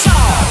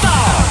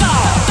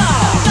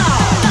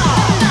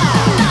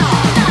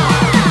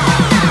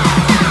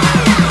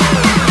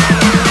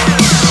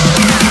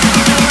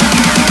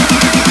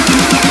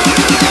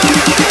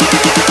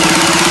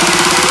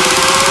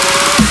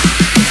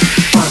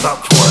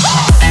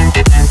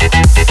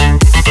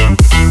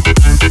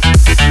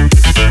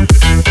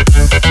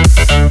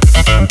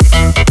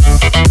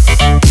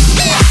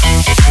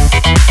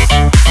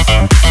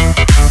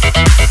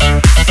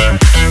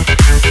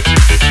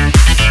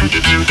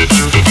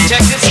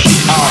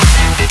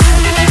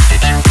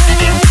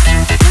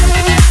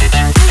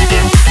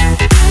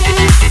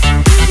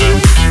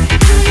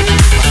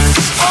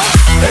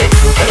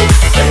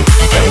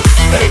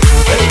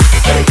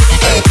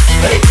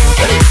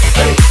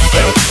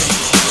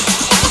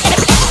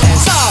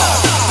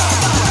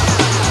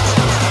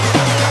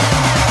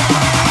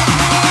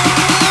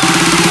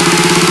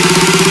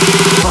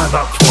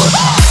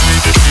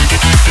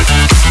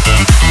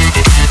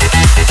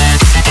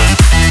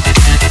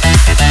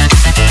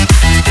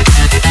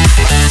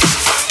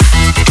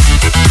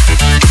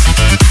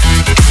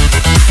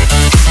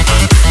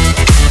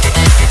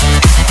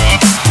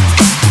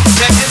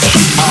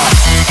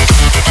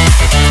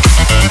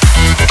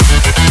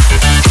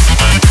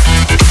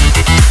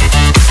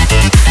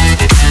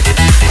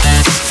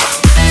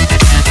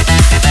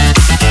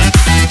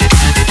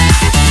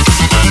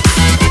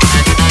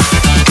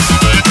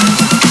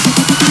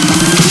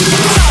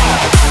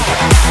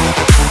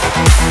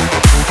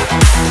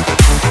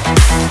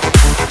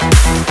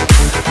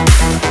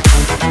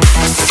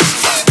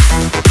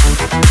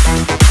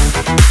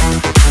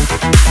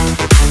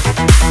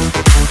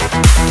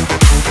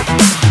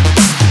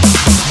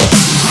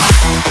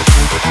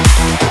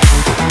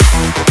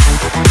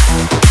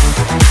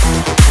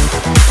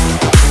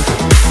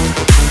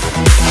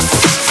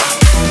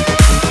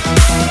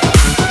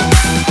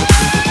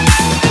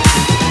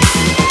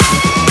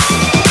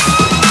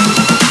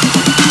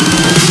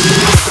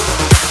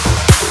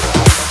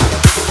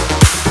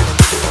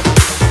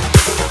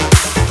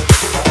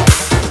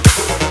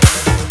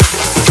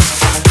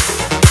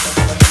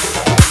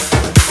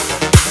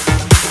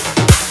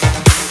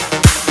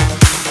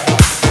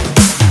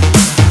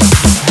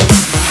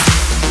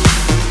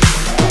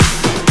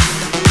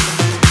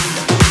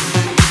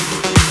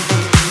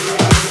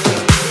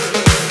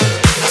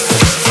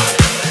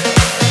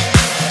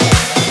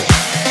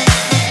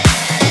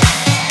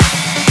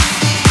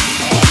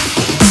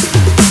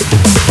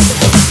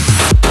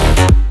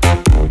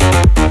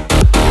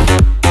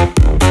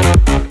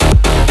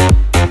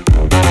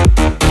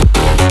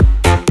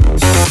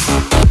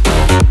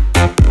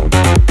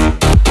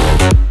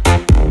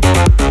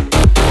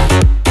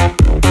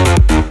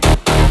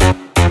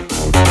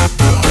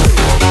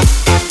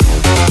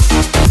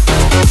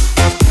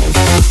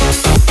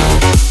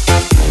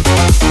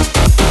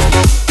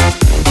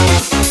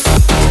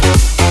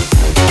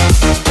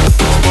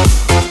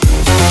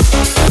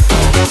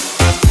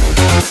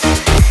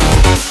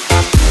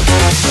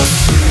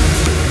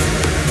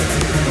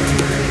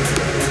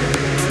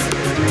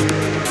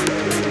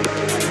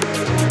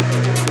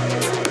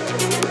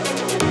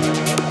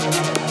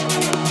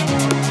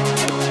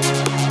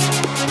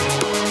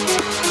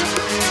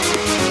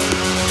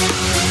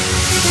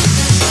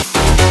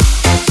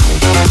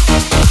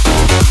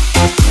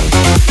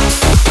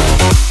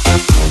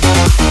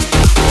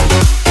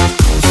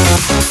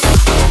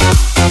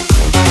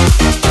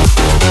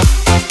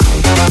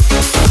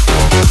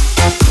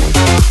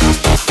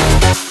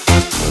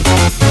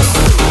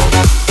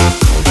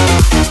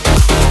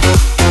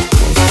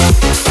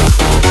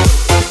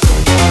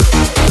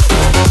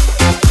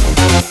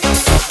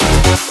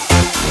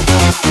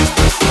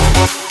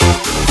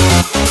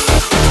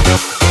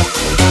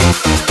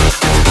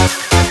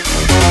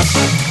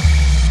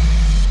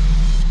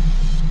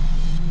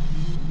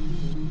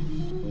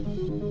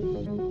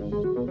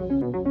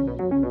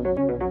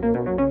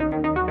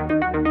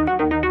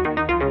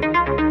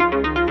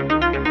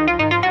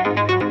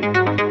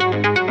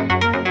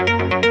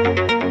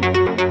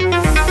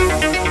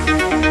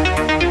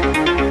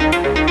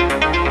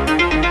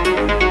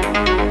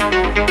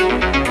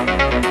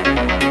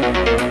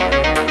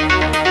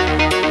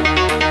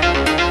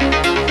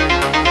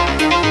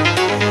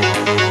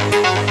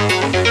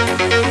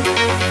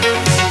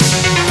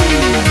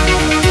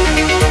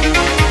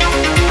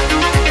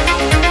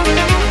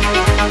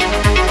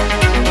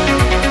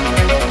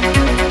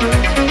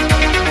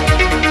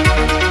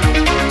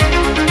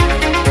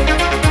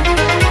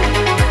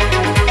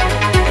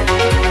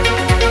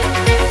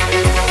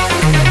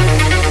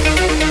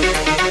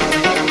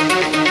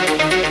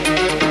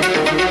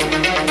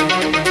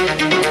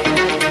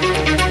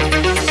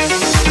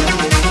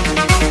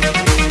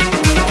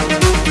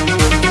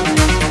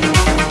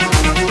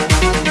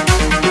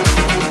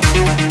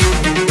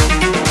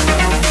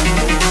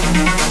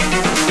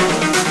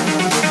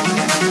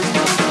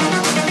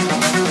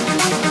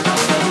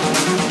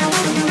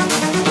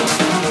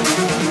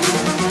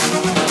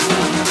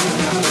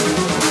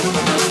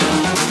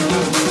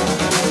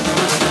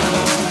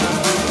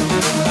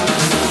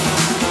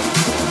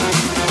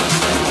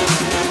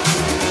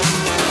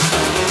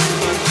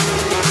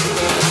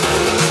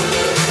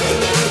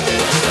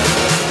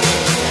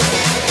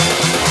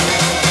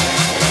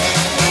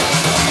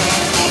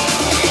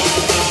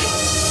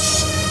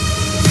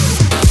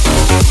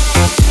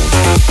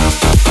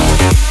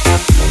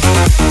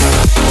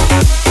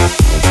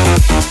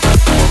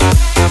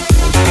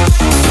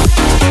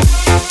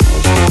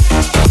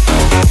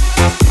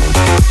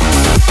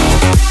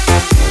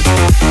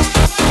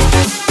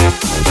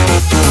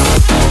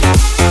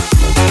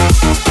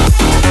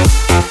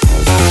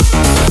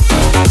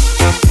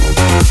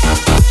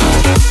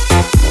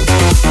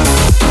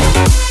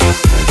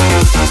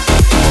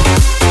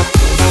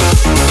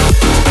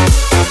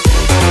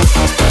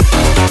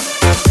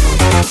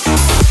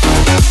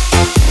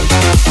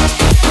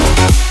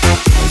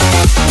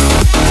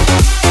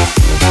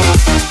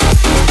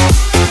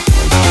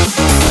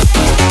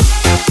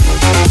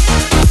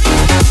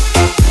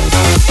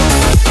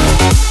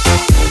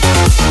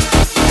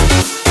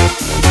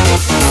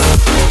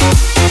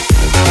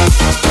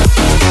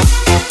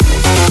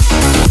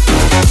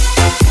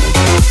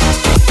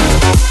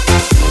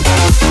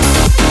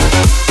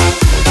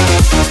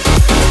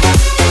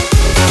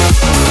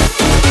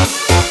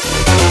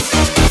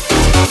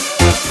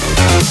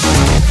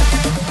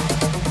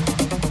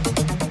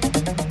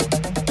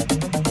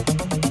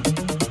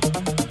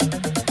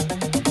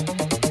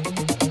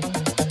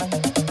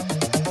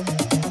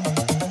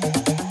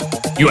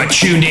 You are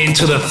tuned in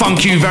to the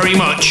Funk You Very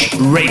Much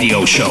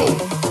radio show.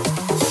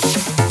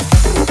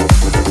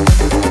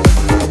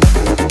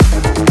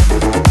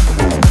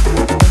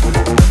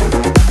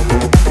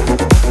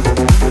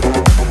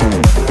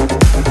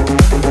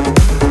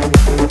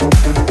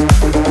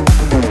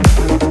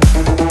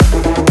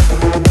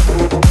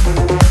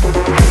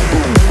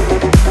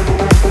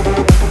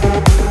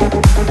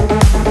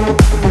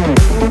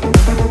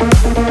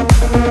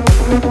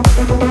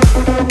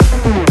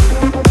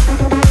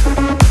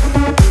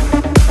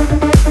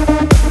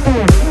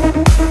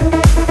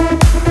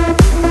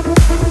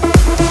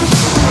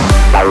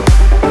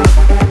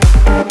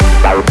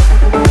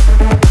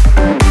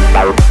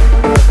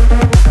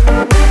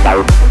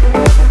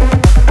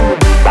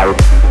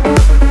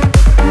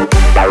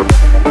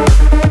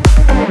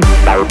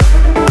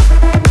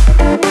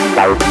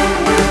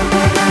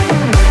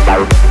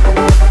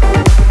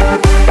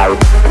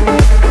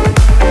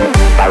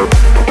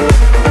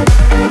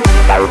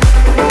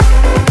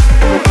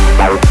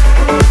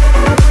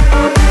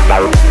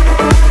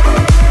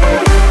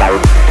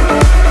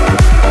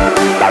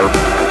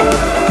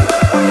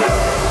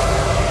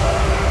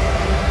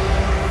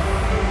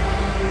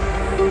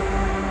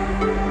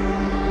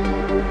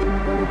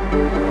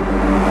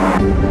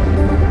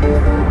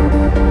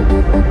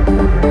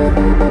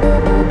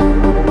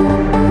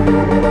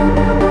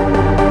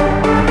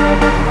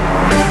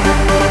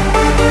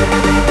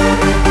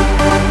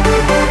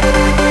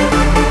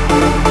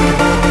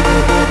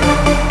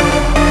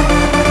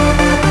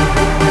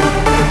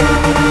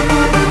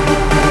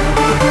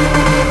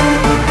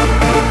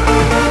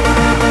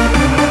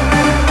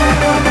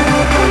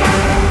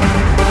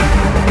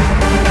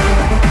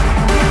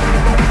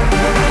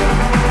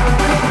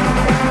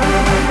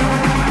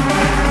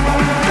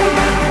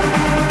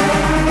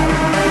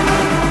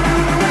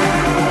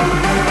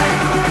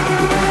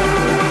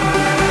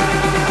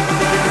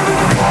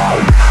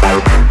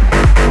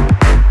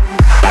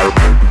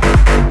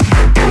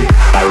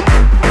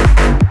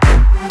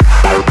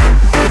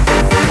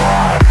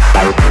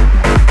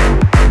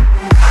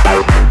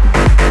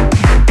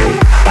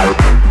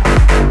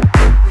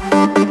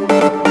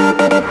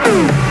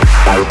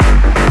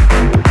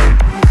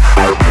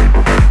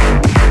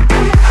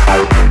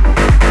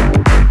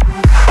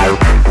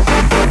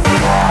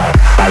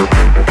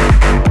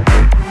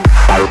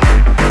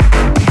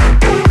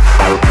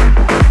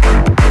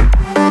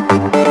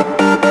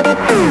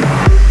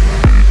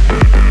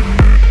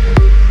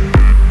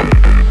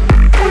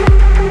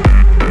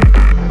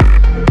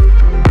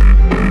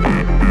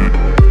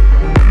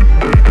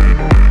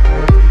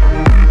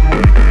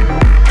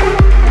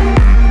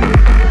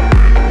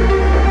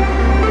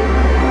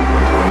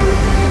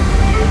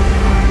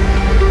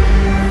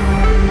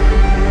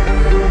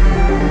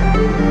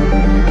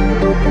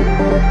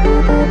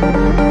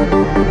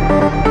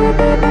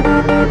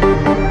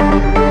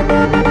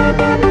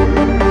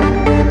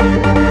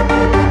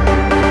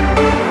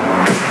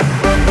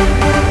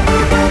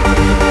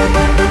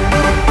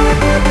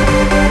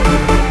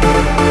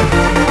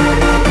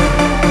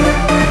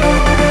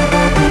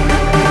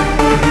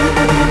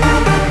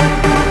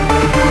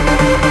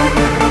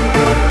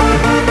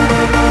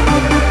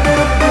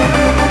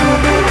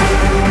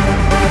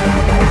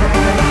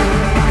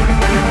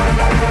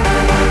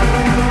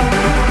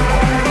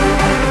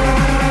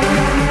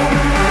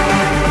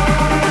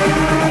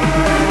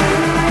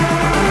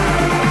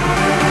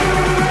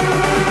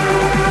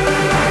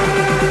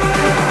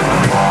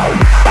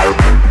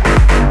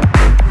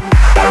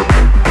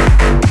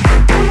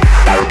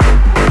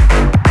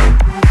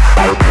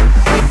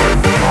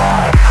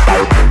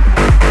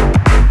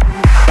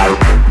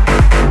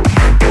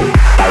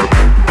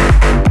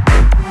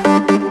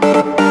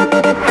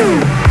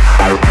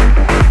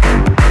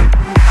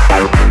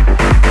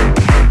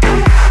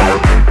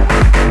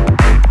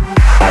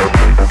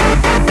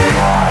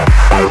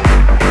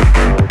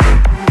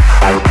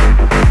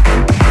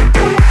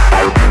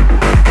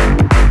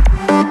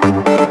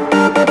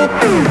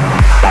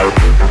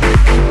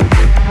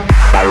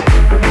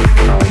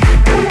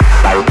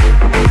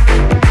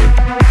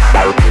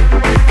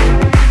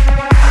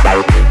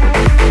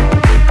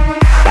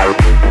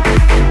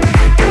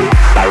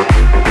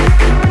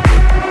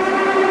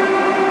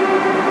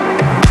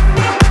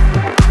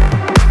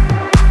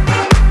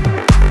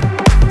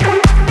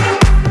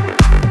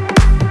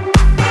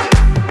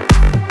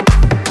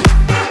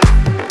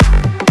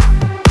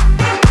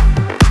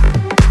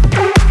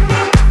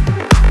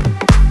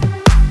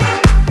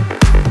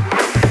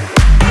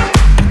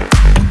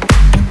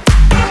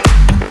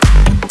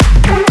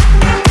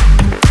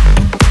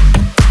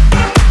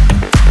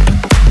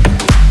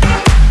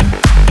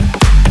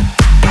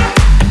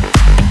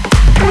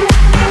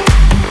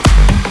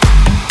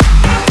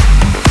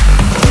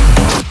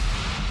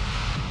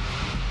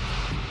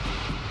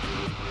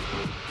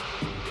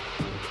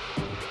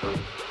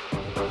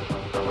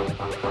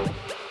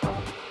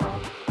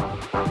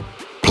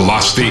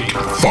 Plastik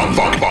Funk.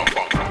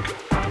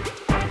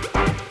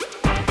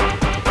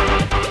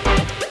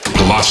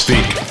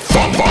 Plastik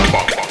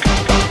Funk.